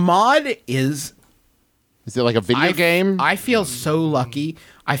 The Mod is... Is it like a video game? I feel so lucky.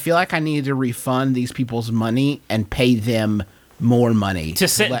 I feel like I need to refund these people's money and pay them more money.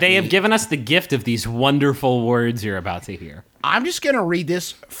 They have given us the gift of these wonderful words you're about to hear. I'm just going to read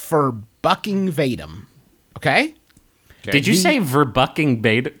this for bucking Vatum. Okay? Did you say verbucking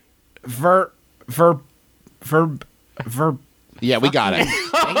beta? Yeah, we got it.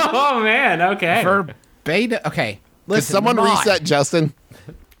 Oh man, okay. Verbatim. Okay. Did Listen, someone the Mod- reset Justin?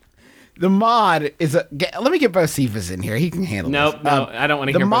 The Mod is a. Let me get Bocephus in here. He can handle Nope, this. no, I don't want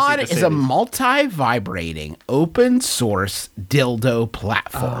to The hear Mod Bocephus is say a this. multi-vibrating, open-source dildo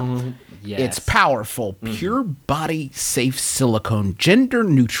platform. Yes. It's powerful, pure body safe silicone, gender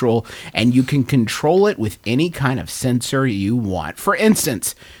neutral, and you can control it with any kind of sensor you want. For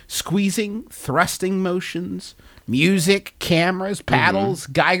instance, squeezing, thrusting motions, music, cameras, paddles,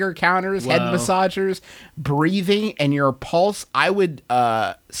 Geiger counters, head Whoa. massagers, breathing, and your pulse. I would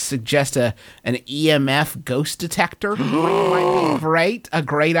suggest an EMF ghost detector. Might be great. A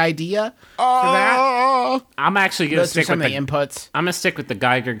great idea for that. I'm actually gonna Those are stick some with of the the inputs. I'm gonna stick with the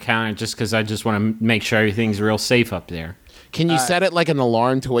Geiger counter just because I just want to make sure everything's real safe up there. Can you set it like an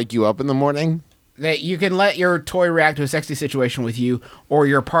alarm to wake you up in the morning? That you can let your toy react to a sexy situation with you or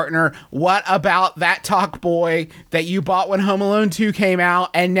your partner. What about that talk boy that you bought when Home Alone 2 came out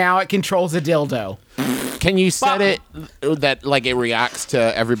and now it controls a dildo? Can you set it that like it reacts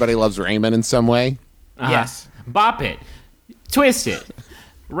to Everybody Loves Raymond in some way? Yes. Bop it, twist it,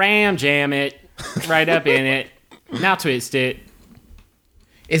 ram jam it, right up in it. Now twist it.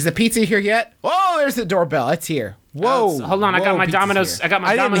 Is the pizza here yet? Oh, there's the doorbell. It's here. Whoa. Hold on, I got Whoa, my pizza's Domino's. here. I got my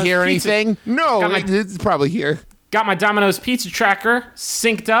I didn't Domino's hear pizza, anything. No, Got my- it's probably here. Got my Domino's pizza tracker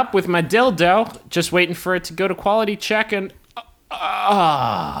synced up with my dildo. Just waiting for it to go to quality check and.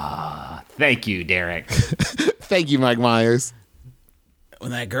 Thank you, Derek. Thank you, Mike Myers.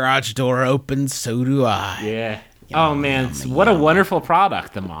 When that garage door opens, so do I. Yeah. Oh man, what a wonderful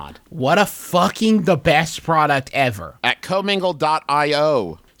product, the Mod. What a fucking the best product ever. At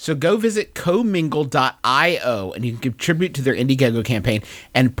commingle.io. So go visit comingle.io and you can contribute to their Indiegogo campaign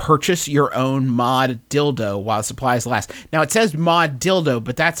and purchase your own mod dildo while supplies last. Now it says mod dildo,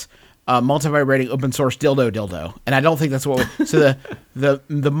 but that's multi-vibrating open source dildo. And I don't think that's what so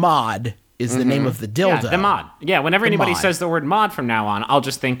the mod is the name of the dildo. Yeah, the mod. Yeah, whenever anybody mod. says the word mod from now on, I'll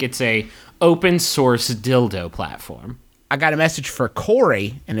just think it's a open source dildo platform. I got a message for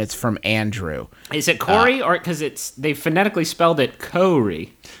Corey, and it's from Andrew. Is it Corey or because they phonetically spelled it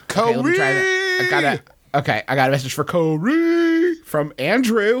Corey? Okay, let me try that. I got a message for Corey from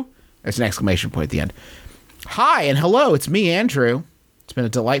Andrew. There's an exclamation point at the end. Hi and hello, it's me, Andrew. It's been a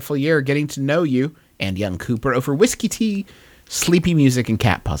delightful year getting to know you and young Cooper over whiskey tea, sleepy music, and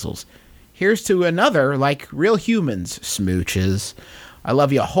cat puzzles. Here's to another like real humans, smooches. I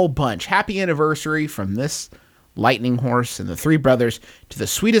love you a whole bunch. Happy anniversary from this lightning horse and the three brothers to the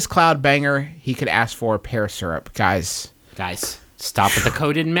sweetest cloud banger he could ask for, pear syrup. Guys, stop with the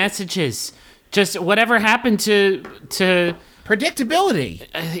coded messages. Just whatever happened to predictability.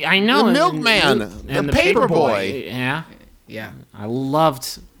 I know. The milkman, the paper boy. Yeah. Yeah. I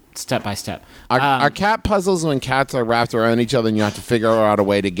loved step by step. Are cat puzzles when cats are wrapped around each other and you have to figure out a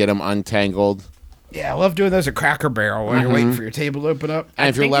way to get them untangled? Yeah, I love doing those at Cracker Barrel while you're waiting for your table to open up. And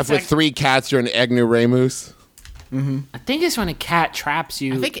if you're think left it's with three cats, you're an ignoramus. I think it's when a cat traps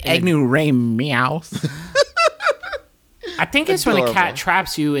you. I think Agnew Ray meows. I think it's when a cat Adorable.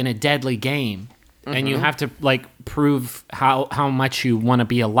 traps you in a deadly game, and you have to like prove how much you want to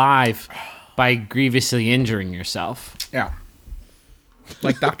be alive by grievously injuring yourself. Yeah.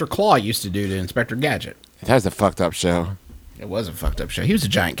 Like Dr. Claw used to do to Inspector Gadget. That's a fucked up show. It was a fucked up show. He was a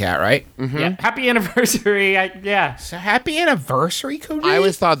giant cat, right? Yeah. Happy anniversary. Yeah. So happy anniversary, Cody. I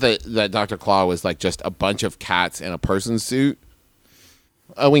always thought that Dr. Claw was like just a bunch of cats in a person's suit.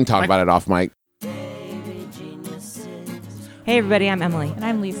 We can talk about it off mic. Hey everybody, I'm Emily. And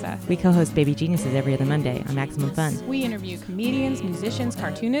I'm Lisa. We co-host Baby Geniuses every other Monday on Maximum Fun. We interview comedians, musicians,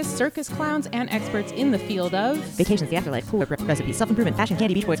 cartoonists, circus clowns, and experts in the field of Vacations, the afterlife, cool recipes, self-improvement, fashion,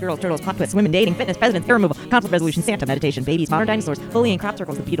 candy, beach boys, girls, turtles, plot twists, women, dating, fitness, presidents, hair removal, conflict resolution, Santa, meditation, babies, modern dinosaurs, bullying, crop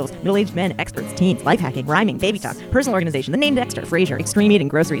circles, the Beatles, middle-aged men, experts, teens, life hacking, rhyming, baby talk, personal organization, the name Dexter, Frasier, extreme eating,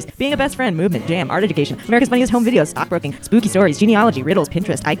 groceries, being a best friend, movement, jam, art education, America's Funniest Home Videos, stockbroking, spooky stories, genealogy, riddles,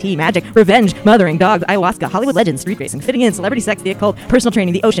 Pinterest, IT, magic, revenge, mothering, dogs, ayahuasca, Hollywood legends, street racing, fitting in, celebrity sex, the occult, personal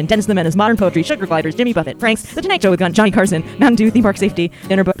training, the ocean, Dennis the Menace, modern poetry, sugar gliders, Jimmy Buffett, pranks, The Tonight Show with Johnny Carson, Mountain Dew, theme park safety,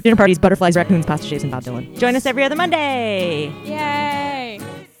 dinner parties, butterflies, raccoons, pasta shaves, and Bob Dylan. Join us every other Monday. Yay!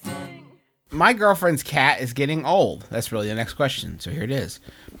 My girlfriend's cat is getting old. That's really the next question. So here it is.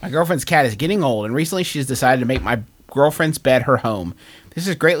 My girlfriend's cat is getting old, and recently she's decided to make my girlfriend's bed her home. This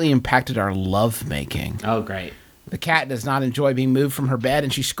has greatly impacted our love making. Oh, great. The cat does not enjoy being moved from her bed,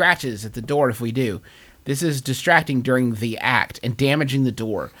 and she scratches at the door if we do. This is distracting during the act and damaging the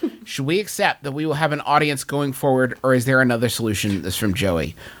door. Should we accept that we will have an audience going forward, or is there another solution? This is from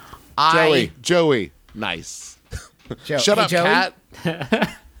Joey. Joey. Nice. Shut Hey, up, Joey. cat.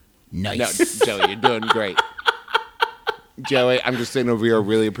 No, Nice. Joey, you're doing great. Joey, I'm just sitting over here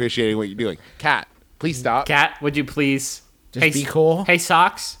really appreciating what you're doing. Cat, please stop. Cat, would you please Just be cool. Hey,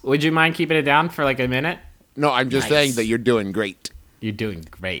 Socks, would you mind keeping it down for like a minute? No, I'm just saying that you're doing great. You're doing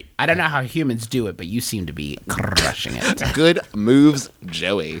great. I don't know how humans do it, but you seem to be crushing it. Good moves,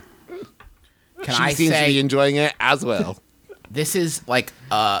 Joey. Can She I seems to say be enjoying it as well. this is like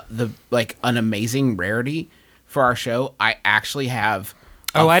an amazing rarity for our show. I actually have.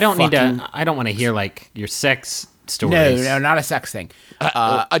 Oh, I don't need fucking- to. I don't want to hear like your sex stories. No, not a sex thing.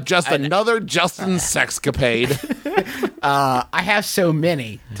 Just another Justin sexcapade. I have so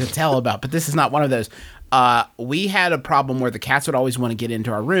many to tell about, but this is not one of those. We had a problem where the cats would always want to get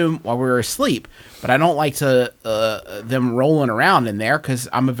into our room while we were asleep, but I don't like to them rolling around in there because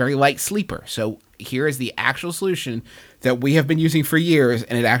I'm a very light sleeper. So here is the actual solution that we have been using for years,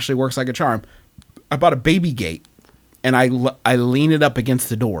 and it actually works like a charm. I bought a baby gate, and I lean it up against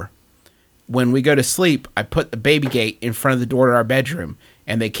the door. When we go to sleep, I put the baby gate in front of the door to our bedroom,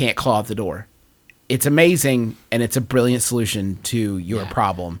 and they can't claw at the door. It's amazing, and it's a brilliant solution to your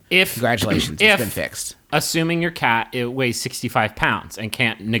problem. Congratulations, it's been fixed. Assuming your cat weighs 65 pounds and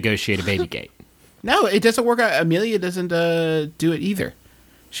can't negotiate a baby gate. No, it doesn't work out. Amelia doesn't do it either.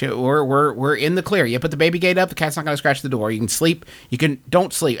 We're in the clear. You put the baby gate up, the cat's not going to scratch the door. You can sleep.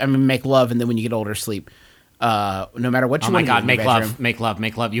 Don't sleep. I mean, make love, and then when you get older, sleep. No matter what you Oh want my to do God, in make your love, bedroom.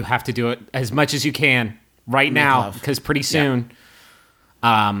 make love. You have to do it as much as you can right now love. because pretty soon,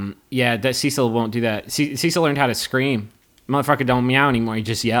 that Cecil won't do that. Cecil learned how to scream. Motherfucker don't meow anymore. He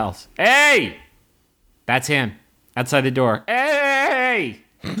just yells. Hey! That's him. Outside the door. Hey!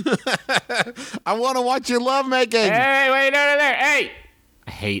 I want to watch your lovemaking. Hey, wait, no, there. Hey!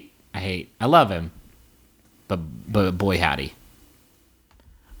 I I love him, but boy howdy.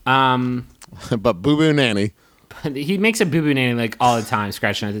 But Boo Boo Nanny. He makes a boo boo nanny like all the time,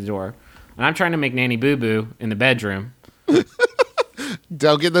 scratching at the door, and I'm trying to make nanny boo boo in the bedroom.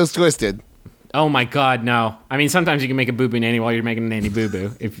 Don't get those twisted. Oh my God, no! I mean, sometimes you can make a boo boo nanny while you're making a nanny boo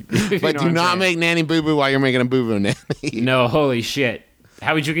boo. If you But know do what I'm not saying. make Nanny Boo Boo while you're making a Boo Boo Nanny. No, holy shit!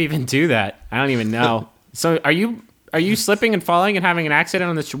 How would you even do that? I don't even know. So are you slipping and falling and having an accident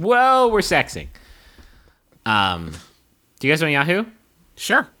on this? Whoa, we're sexing. Do you guys want Yahoo?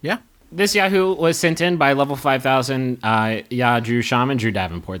 Sure. Yeah. This Yahoo was sent in by level 5000 Drew Shaman, Drew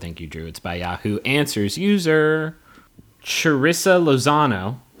Davenport. Thank you, Drew. It's by Yahoo Answers user Charissa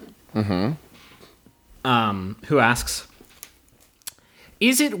Lozano, who asks,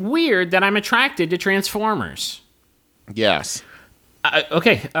 "Is it weird that I'm attracted to Transformers?" Yes.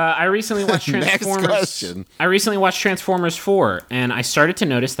 Okay, I recently watched Next Transformers. question. I recently watched Transformers 4, and I started to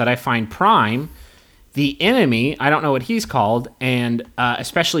notice that I find Prime, the enemy, I don't know what he's called, and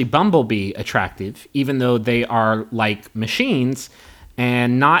especially Bumblebee attractive, even though they are like machines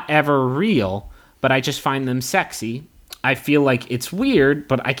and not ever real, but I just find them sexy. I feel like it's weird,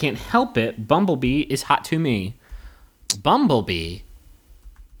 but I can't help it. Bumblebee is hot to me. Bumblebee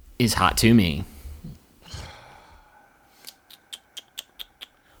is hot to me.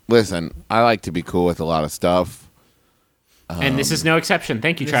 Listen, I like to be cool with a lot of stuff. And this is no exception.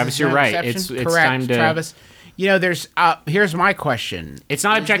 Thank you, This Travis. is You're no right. exception. It's Correct, time to. Travis. You know, there's. Here's my question. It's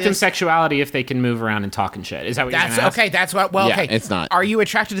not Is objective this- sexuality if they can move around and talk and shit. Is that what That's you're gonna ask? okay. That's what. Well, Yeah, okay. it's not. Are you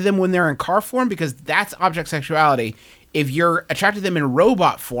attracted to them when they're in car form? Because that's object sexuality. If you're attracted to them in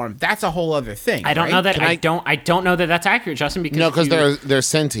robot form, that's a whole other thing. I don't right? know that. Can I I- don't know that that's accurate, Justin. Because No, because you- they're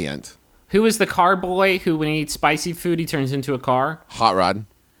sentient. who is the car boy who, when he eats spicy food, he turns into a car? Hot Rod.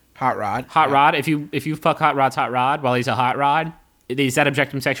 Hot Rod. Hot Rod. If you fuck Hot Rod's Hot Rod while he's a hot rod, is that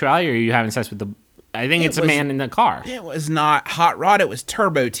objective sexuality, or are you having sex with the? I think it's a was- man in the car. It was not Hot Rod. It was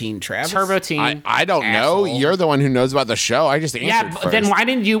Turbo Teen, Travis. Turbo Teen. I don't know. Asshole. You're the one who knows about the show. I just answered Yeah, but first. then why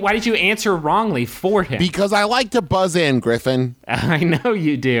did you answer wrongly for him? Because I like to buzz in, Griffin. I know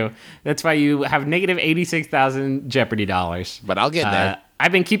you do. That's why you have negative 86,000 Jeopardy dollars. But I'll get there.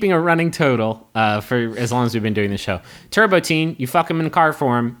 I've been keeping a running total for as long as we've been doing the show. Turbo Teen, you fuck him in car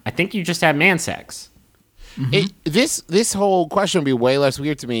form. I think you just have man sex. This whole question would be way less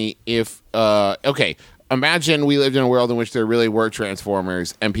weird to me if okay, imagine we lived in a world in which there really were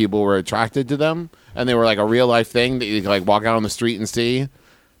Transformers and people were attracted to them and they were like a real life thing that you could like walk out on the street and see.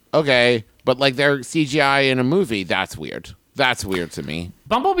 Okay, but like they're CGI in a movie, that's weird. That's weird to me.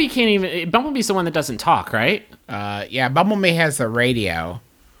 Bumblebee can't even. Bumblebee's the one that doesn't talk, right? Yeah, Bumblebee has the radio.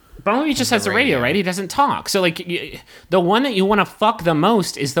 Bumblebee just has the radio, right? He doesn't talk. So, like, the one that you want to fuck the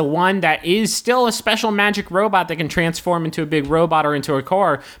most is the one that is still a special magic robot that can transform into a big robot or into a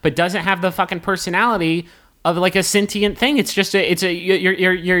car, but doesn't have the fucking personality of like a sentient thing. It's just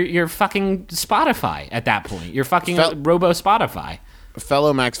you're fucking Spotify at that point. You're fucking Robo Spotify.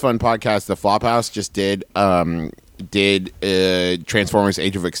 Fellow Max Fun podcast, The Flophouse, just did Transformers: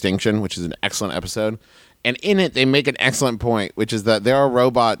 Age of Extinction, which is an excellent episode. And in it, they make an excellent point, which is that there are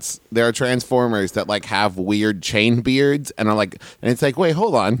robots, there are Transformers that like have weird chain beards, and are like, and it's like, wait,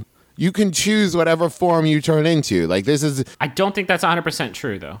 hold on, you can choose whatever form you turn into. Like this is, I don't think that's 100%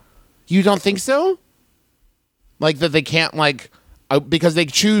 true, though. you don't think so? Like that they can't like because they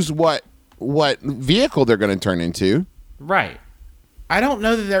choose what vehicle they're going to turn into. Right. I don't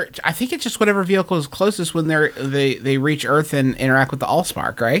know that they're. I think it's just whatever vehicle is closest when they reach Earth and interact with the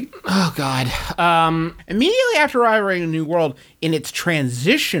Allspark, right? Oh, God. Immediately after arriving in a new world, in its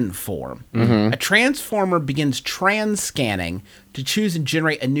transition form, a transformer begins trans-scanning to choose and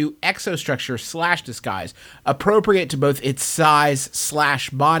generate a new exostructure / disguise appropriate to both its size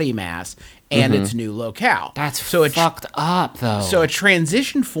 / body mass and its new locale. That's so fucked up, though. So a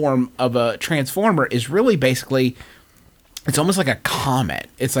transition form of a transformer is really basically. It's almost like a comet.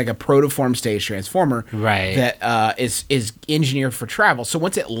 It's like a protoform stage transformer, Right. That is engineered for travel. So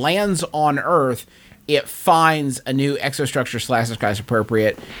once it lands on Earth, it finds a new exostructure / disguise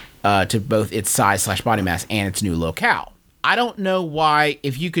appropriate to both its size / body mass and its new locale. I don't know why,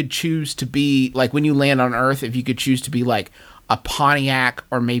 if you could choose to be like when you land on Earth, if you could choose to be like a Pontiac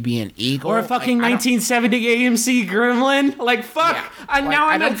or maybe an Eagle Or a fucking like, I don't- 1970 AMC Gremlin. Like, fuck. Yeah. And Like, now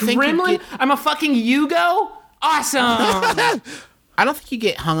I I'm a don't think you Gremlin. get- I'm a fucking Yugo. Awesome. I don't think you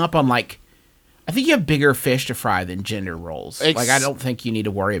get hung up on like. I think you have bigger fish to fry than gender roles. Like I don't think you need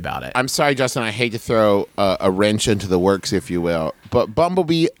to worry about it. I'm sorry, Justin. I hate to throw a wrench into the works, if you will, But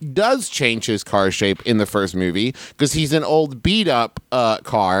Bumblebee does change his car shape in the first movie because he's an old beat up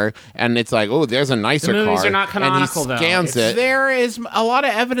car, and it's like, oh, there's a nicer movies car. are not canonical, and he though. scans it. There is a lot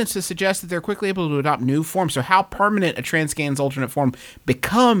of evidence to suggest that they're quickly able to adopt new forms. So how permanent a Transcan's alternate form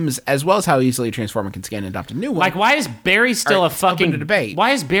becomes, as well as how easily a Transformer can scan and adopt a new one. Like, why is Barry still Alright, a it's open fucking to debate.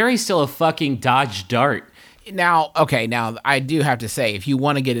 Why is Barry still a fucking Dodge Dart? Now I do have to say, if you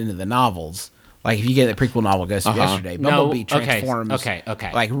want to get into the novels, like if you get the prequel novel Ghost of Yesterday, Bumblebee transforms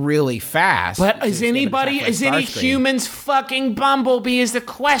okay. like really fast. But is to any attack, like, Starscream. humans fucking Bumblebee is the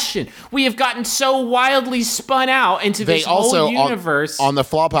question. We have gotten so wildly spun out into They this also whole universe. on the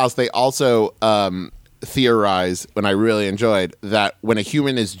Flophouse. They also theorize, and I really enjoyed that when a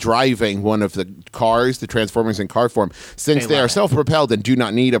human is driving one of the cars, the Transformers in car form, since they are self-propelled and do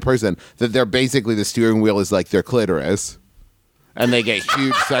not need a person, that they're basically the steering wheel is like their clitoris. And they get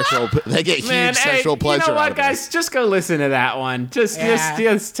huge sexual. They get Man, huge sexual pleasure. You know out what, of guys? Just go listen to that one. Just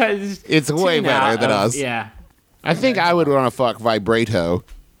It's way tune better out than of- us. Yeah. I think I would want to fuck Vibrato.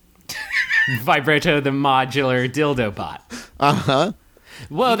 Vibrato, the modular dildo bot.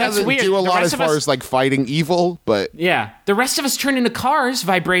 Well, that's Doesn't weird. do a The lot rest as of far us- as like fighting evil, but Yeah. The rest of us turn into cars,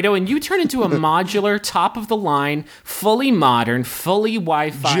 Vibrato, and you turn into a modular, top of the line, fully modern, fully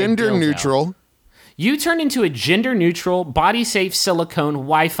Wi-Fi gender dildo. neutral. You turned into a gender-neutral, body-safe silicone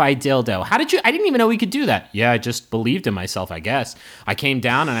Wi-Fi dildo. How did you? I didn't even know we could do that. Yeah, I just believed in myself, I guess. I came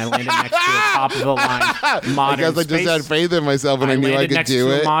down and I landed next to a top-of-the-line I modern guess I just had faith in myself, and I knew I landed could next do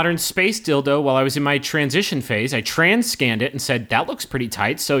to it. a modern space dildo while I was in my transition phase. I trans-scanned it and said, that looks pretty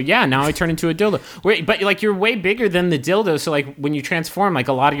tight. So yeah, now I turn into a dildo. Wait, but like you're way bigger than the dildo, so like when you transform, like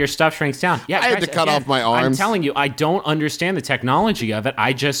a lot of your stuff shrinks down. Yeah, I had guys, to cut off my arms. I'm telling you, I don't understand the technology of it.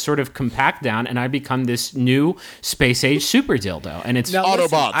 I just sort of compact down and I become this new space-age super dildo. And it's...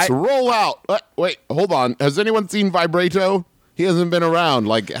 Autobots, roll out. Wait, hold on. Has anyone seen Vibrato? He hasn't been around.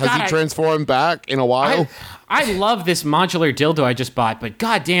 Like, has God, he transformed back in a while? I love this modular dildo I just bought, but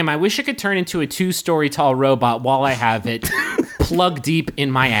goddamn, I wish it could turn into a 2-story tall robot while I have it plug deep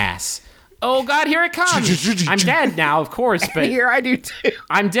in my ass. Oh God, here it comes! I'm dead now, of course, but Here I do too.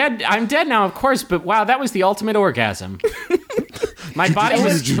 I'm dead now, of course, but wow, that was the ultimate orgasm. My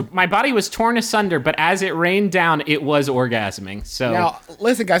body was torn asunder, but as it rained down, it was orgasming. So Now,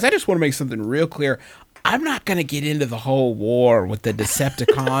 listen, guys, I just want to make something real clear. I'm not going to get into the whole war with the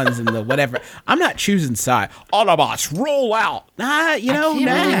Decepticons and the whatever. I'm not choosing side. Autobots, roll out. Nah,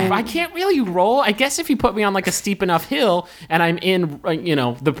 I can't really roll. I guess if you put me on like a steep enough hill and I'm in,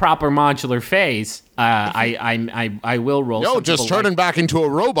 the proper modular phase, I will roll. No, Some just people turning back into a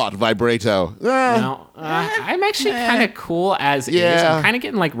robot, Vibrato. I'm actually kind of cool as is. Yeah. I'm kind of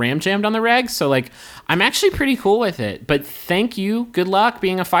getting like ram jammed on the regs, so like I'm actually pretty cool with it. But thank you, good luck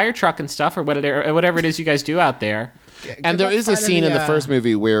being a fire truck and stuff, or whatever it is you guys do out there. And there is a scene in the first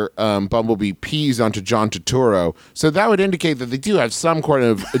movie where Bumblebee pees onto John Turturro, so that would indicate that they do have some kind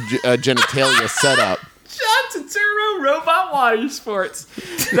of genitalia set up. John Turturro Robot Water Sports.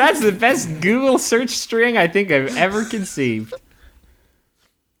 That's the best Google search string I think I've ever conceived.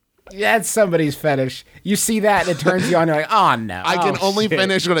 That's somebody's fetish. You see that and it turns you on. You're like, oh no. I can only shit.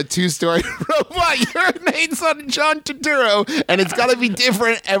 finish when a 2-story robot urinates on John Turturro, and it's got to be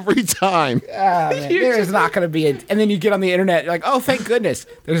different every time. There's not going to be and then you get on the internet, you're like, oh, thank goodness.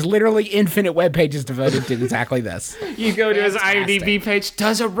 There's literally infinite web pages devoted to exactly this. You go to his IMDb page.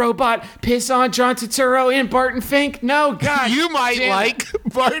 Does a robot piss on John Turturro in Barton Fink? No, God. You might damn like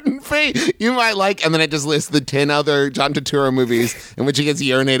Barton Fink. You might like, and then it just lists the 10 other John Turturro movies in which he gets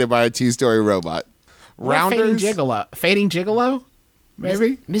urinated by a 2-story robot. Rounders. Fading Gigolo?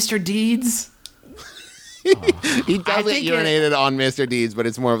 Maybe? Mr. Deeds. He does think get urinated on Mr. Deeds, but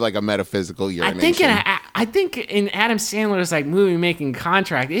it's more of like a metaphysical urination. I think in Adam Sandler's like movie making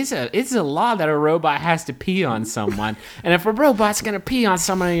contract, it's a law that a robot has to pee on someone, and if a robot's gonna pee on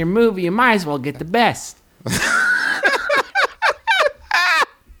someone in your movie, you might as well get the best.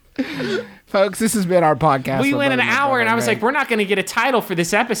 Folks, this has been our podcast. We went an hour, and I was like, we're not going to get a title for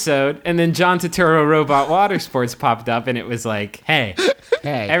this episode. And then John Turturro Robot Water Sports popped up, and it was like, hey,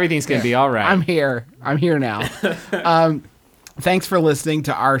 everything's going to be all right. I'm here now. Thanks for listening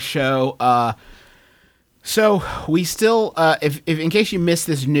to our show. So we still, if in case you missed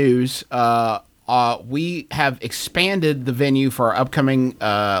this news, we have expanded the venue for our upcoming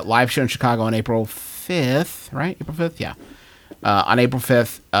live show in Chicago on April 5th, right? April 5th? Yeah. On April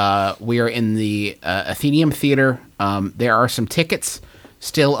 5th, we are in the Athenaeum Theater. There are some tickets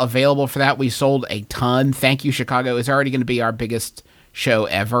still available for that. We sold a ton. Thank you, Chicago. It's already going to be our biggest show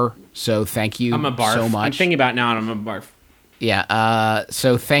ever. So thank you I'm a barf. so much. I'm thinking about it now, and I'm a barf. Yeah.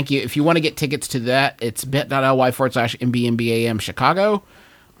 So thank you. If you want to get tickets to that, it's bit.ly/MBMBAM Chicago.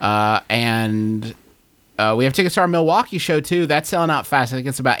 And we have tickets to our Milwaukee show, too. That's selling out fast. I think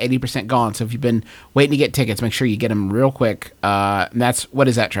it's about 80% gone. So if you've been waiting to get tickets, make sure you get them real quick. And what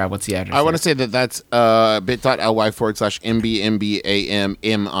is that, Trav? What's the address? I want to say that's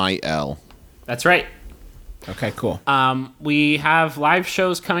bit.ly/MBMBAMMIL. That's right. Okay, cool. We have live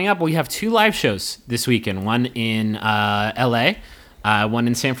shows coming up. We have 2 live shows this weekend. One in LA, one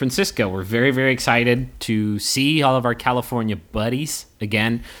in San Francisco. We're very, very excited to see all of our California buddies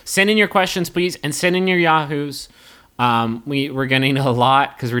again. Send in your questions, please, and send in your Yahoos. We're getting a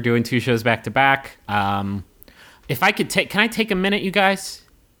lot because we're doing 2 shows back to back. If I could can I take a minute, you guys?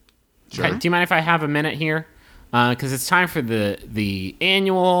 Sure. Do you mind if I have a minute here? Because it's time for the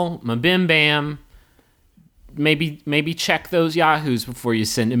annual Mabim Bam. Maybe check those Yahoos before you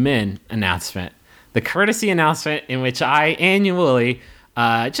send them in announcement. The courtesy announcement in which I annually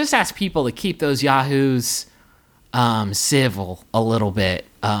just ask people to keep those Yahoos civil a little bit.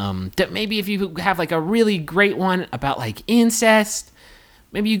 That maybe if you have like a really great one about like incest,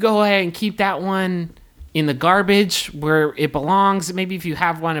 maybe you go ahead and keep that one in the garbage where it belongs. Maybe if you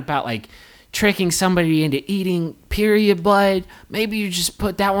have one about like tricking somebody into eating period blood, maybe you just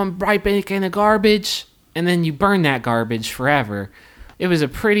put that one right back in the garbage. And then you burn that garbage forever. It was a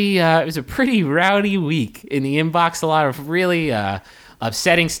pretty rowdy week in the inbox. A lot of really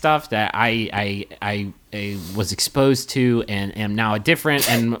upsetting stuff that I was exposed to and am now a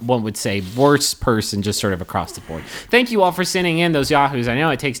different and one would say worse person just sort of across the board. Thank you all for sending in those Yahoos. I know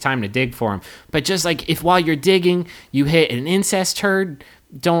it takes time to dig for them, but just like if while you're digging you hit an incest turd,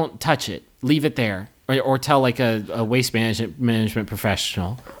 don't touch it. Leave it there. Or tell like a waste management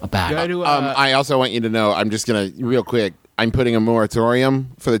professional about it. I also want you to know, I'm just going to, real quick, I'm putting a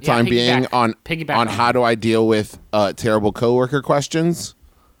moratorium for the time being on how do I deal with terrible coworker questions.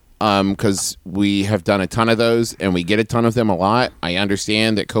 Because we have done a ton of those and we get a ton of them a lot. I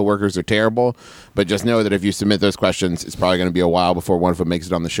understand that coworkers are terrible, but just know that if you submit those questions, it's probably going to be a while before one of them makes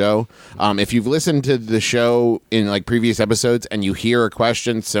it on the show. If you've listened to the show in like previous episodes and you hear a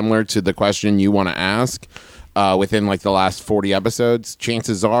question similar to the question you want to ask within like the last 40 episodes,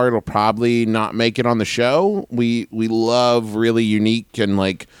 chances are it'll probably not make it on the show. We love really unique and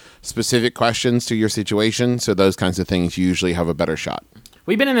like specific questions to your situation, so those kinds of things usually have a better shot.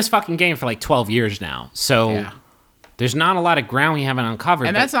 We've been in this fucking game for like 12 years now, so there's not a lot of ground we haven't uncovered.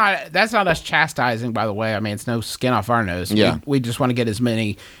 And that's not us chastising, by the way. I mean, it's no skin off our nose. Yeah. We just want to get as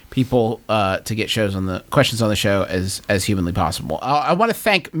many people to get questions on the show as humanly possible. I want to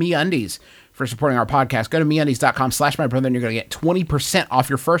thank MeUndies for supporting our podcast. Go to MeUndies.com/mybrother and you're going to get 20% off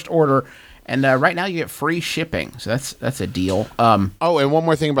your first order. And right now you get free shipping, so that's a deal. And one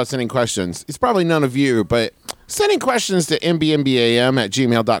more thing about sending questions. It's probably none of you, but sending questions to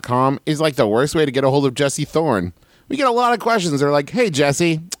mbmbam@gmail.com is like the worst way to get a hold of Jesse Thorne. We get a lot of questions. They're like, hey,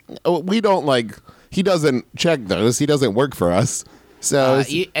 Jesse, we don't like, he doesn't check those. He doesn't work for us. So,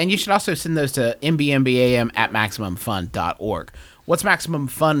 and you should also send those to mbmbam@maximumfun.org. What's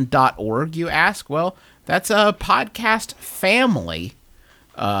maximumfun.org, you ask? Well, that's a podcast family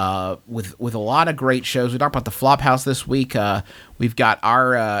with a lot of great shows. We talked about the Flophouse this week. We've got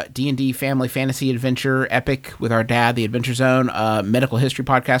our D&D family fantasy adventure epic with our dad, the Adventure Zone, medical history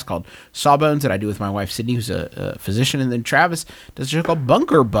podcast called Sawbones that I do with my wife Sydney, who's a physician, and then Travis does a show called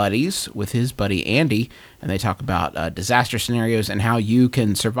Bunker Buddies with his buddy Andy, and they talk about disaster scenarios and how you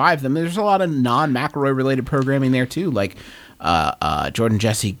can survive them. There's a lot of non-McElroy related programming there too, like Jordan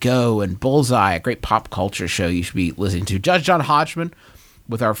Jesse Go and Bullseye, a great pop culture show you should be listening to. Judge John Hodgman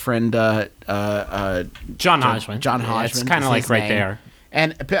with our friend John Hodgman. John Hodgman. It's kind of like right there.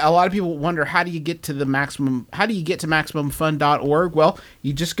 And a lot of people wonder, how do you get to maximumfun.org? Well,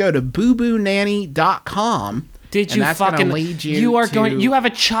 you just go to booboonanny.com. Did you fucking lead you have a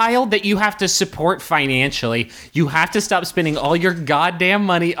child that you have to support financially. You have to stop spending all your goddamn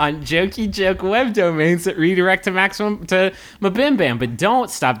money on jokey joke web domains that redirect to Mabim Bam, but don't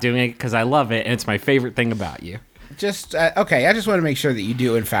stop doing it because I love it and it's my favorite thing about you. Okay, I just want to make sure that you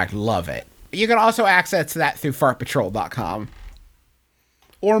do in fact love it. You can also access that through fartpatrol.com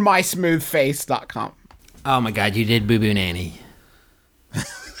or mysmoothface.com. Oh my god, you did Boo Boo Nanny.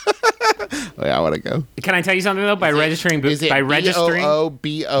 I want to go. Can I tell you something though? By registering BOO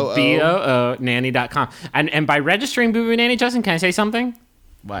nanny.com. And by registering Boo Boo Nanny, Justin, can I say something?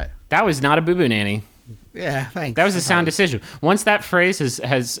 What? That was not a Boo Boo Nanny. Yeah, thanks. That was a sound decision. Once that phrase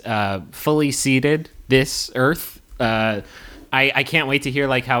has fully seeded this earth, I can't wait to hear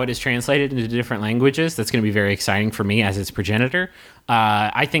like how it is translated into different languages. That's going to be very exciting for me as its progenitor.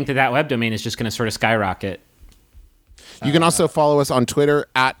 I think that web domain is just going to sort of skyrocket. You can also follow us on Twitter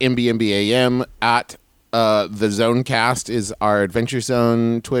at MBMBAM, at the Zonecast is our Adventure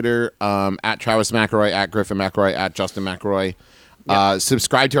Zone Twitter, at Travis McElroy, at Griffin McElroy, at Justin McElroy.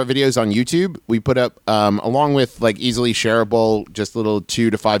 Subscribe to our videos on YouTube. We put up, along with like easily shareable, just little 2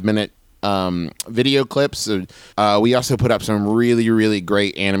 to 5 minute video clips. We also put up some really, really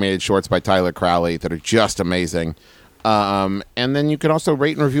great animated shorts by Tyler Crowley that are just amazing. And then you can also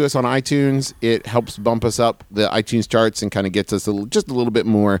rate and review us on iTunes. It helps bump us up the iTunes charts and kind of gets us just a little bit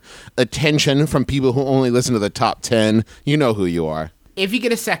more attention from people who only listen to the top 10. You know who you are. If you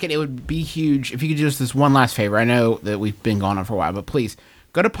get a second, it would be huge if you could do us this one last favor. I know that we've been gone on for a while, but please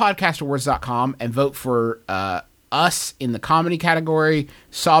go to podcastawards.com and vote for us in the comedy category,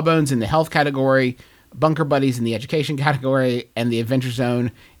 Sawbones in the health category, Bunker Buddies in the education category, and the Adventure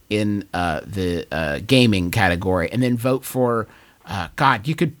Zone in the gaming category, and then vote for God.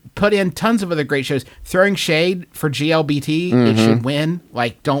 You could put in tons of other great shows. Throwing Shade for GLBT, it should win.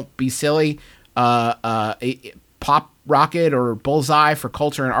 Like, don't be silly. Pop Rocket or Bullseye for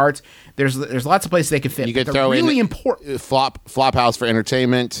culture and arts. There's lots of places they could fit. You could but throw really in important. Flophouse for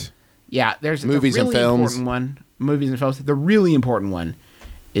entertainment. Yeah, there's movies the really and films. Important one. Movies and films. The really important one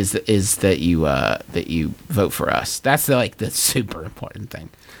is that you vote for us. That's the super important thing.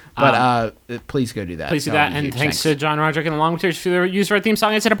 But please go do that. Please do that. And thanks to John Roderick and the Long Winters for the use of our theme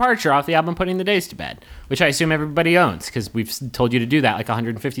song. It's a departure off the album Putting the Days to Bed, which I assume everybody owns because we've told you to do that like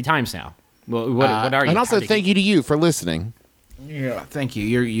 150 times now. Well, what are you? And also thank you to you for listening. Yeah, thank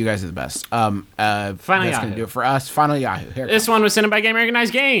you. You guys are the best. Finally, that's gonna do it for us. Finally, Yahoo. Here it This one was sent in by Game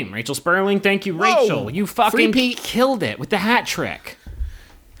Organized Game. Rachel Sperling, thank you, Rachel. You fucking killed it with the hat trick.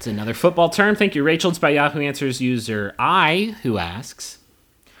 It's another football term. Thank you, Rachel. It's by Yahoo Answers user I, who asks,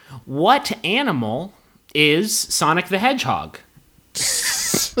 what animal is Sonic the Hedgehog?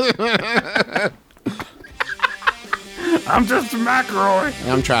 I'm Justin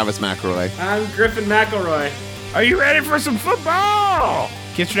McElroy. I'm Travis McElroy. I'm Griffin McElroy. Are you ready for some football?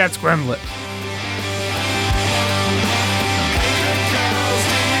 Kiss your dad's squirm lips.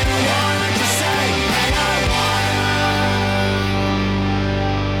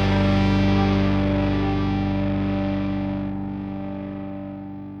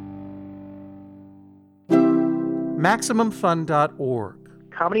 MaximumFun.org.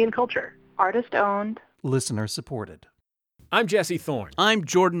 Comedy and culture. Artist owned. Listener supported. I'm Jesse Thorne. I'm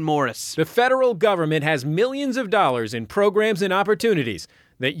Jordan Morris. The federal government has millions of dollars in programs and opportunities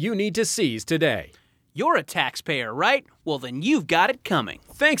that you need to seize today. You're a taxpayer, right? Well, then you've got it coming.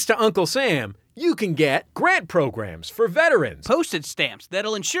 Thanks to Uncle Sam, you can get grant programs for veterans, postage stamps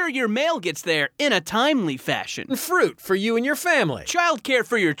that'll ensure your mail gets there in a timely fashion, fruit for you and your family, childcare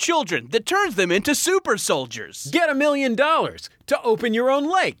for your children that turns them into super soldiers. Get $1 million to open your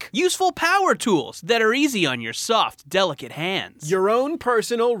own lake, useful power tools that are easy on your soft, delicate hands, your own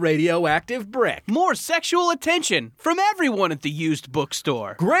personal radioactive brick, more sexual attention from everyone at the used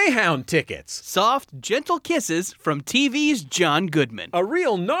bookstore, Greyhound tickets, soft, gentle kisses from TV's John Goodman, a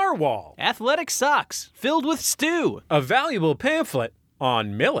real narwhal, athletic socks filled with stew, a valuable pamphlet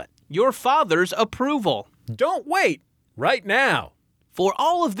on millet, your father's approval. Don't wait, right now. For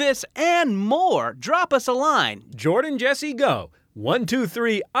all of this and more, drop us a line. Jordan Jesse Go,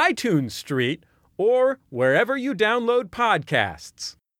 123 iTunes Street, or wherever you download podcasts.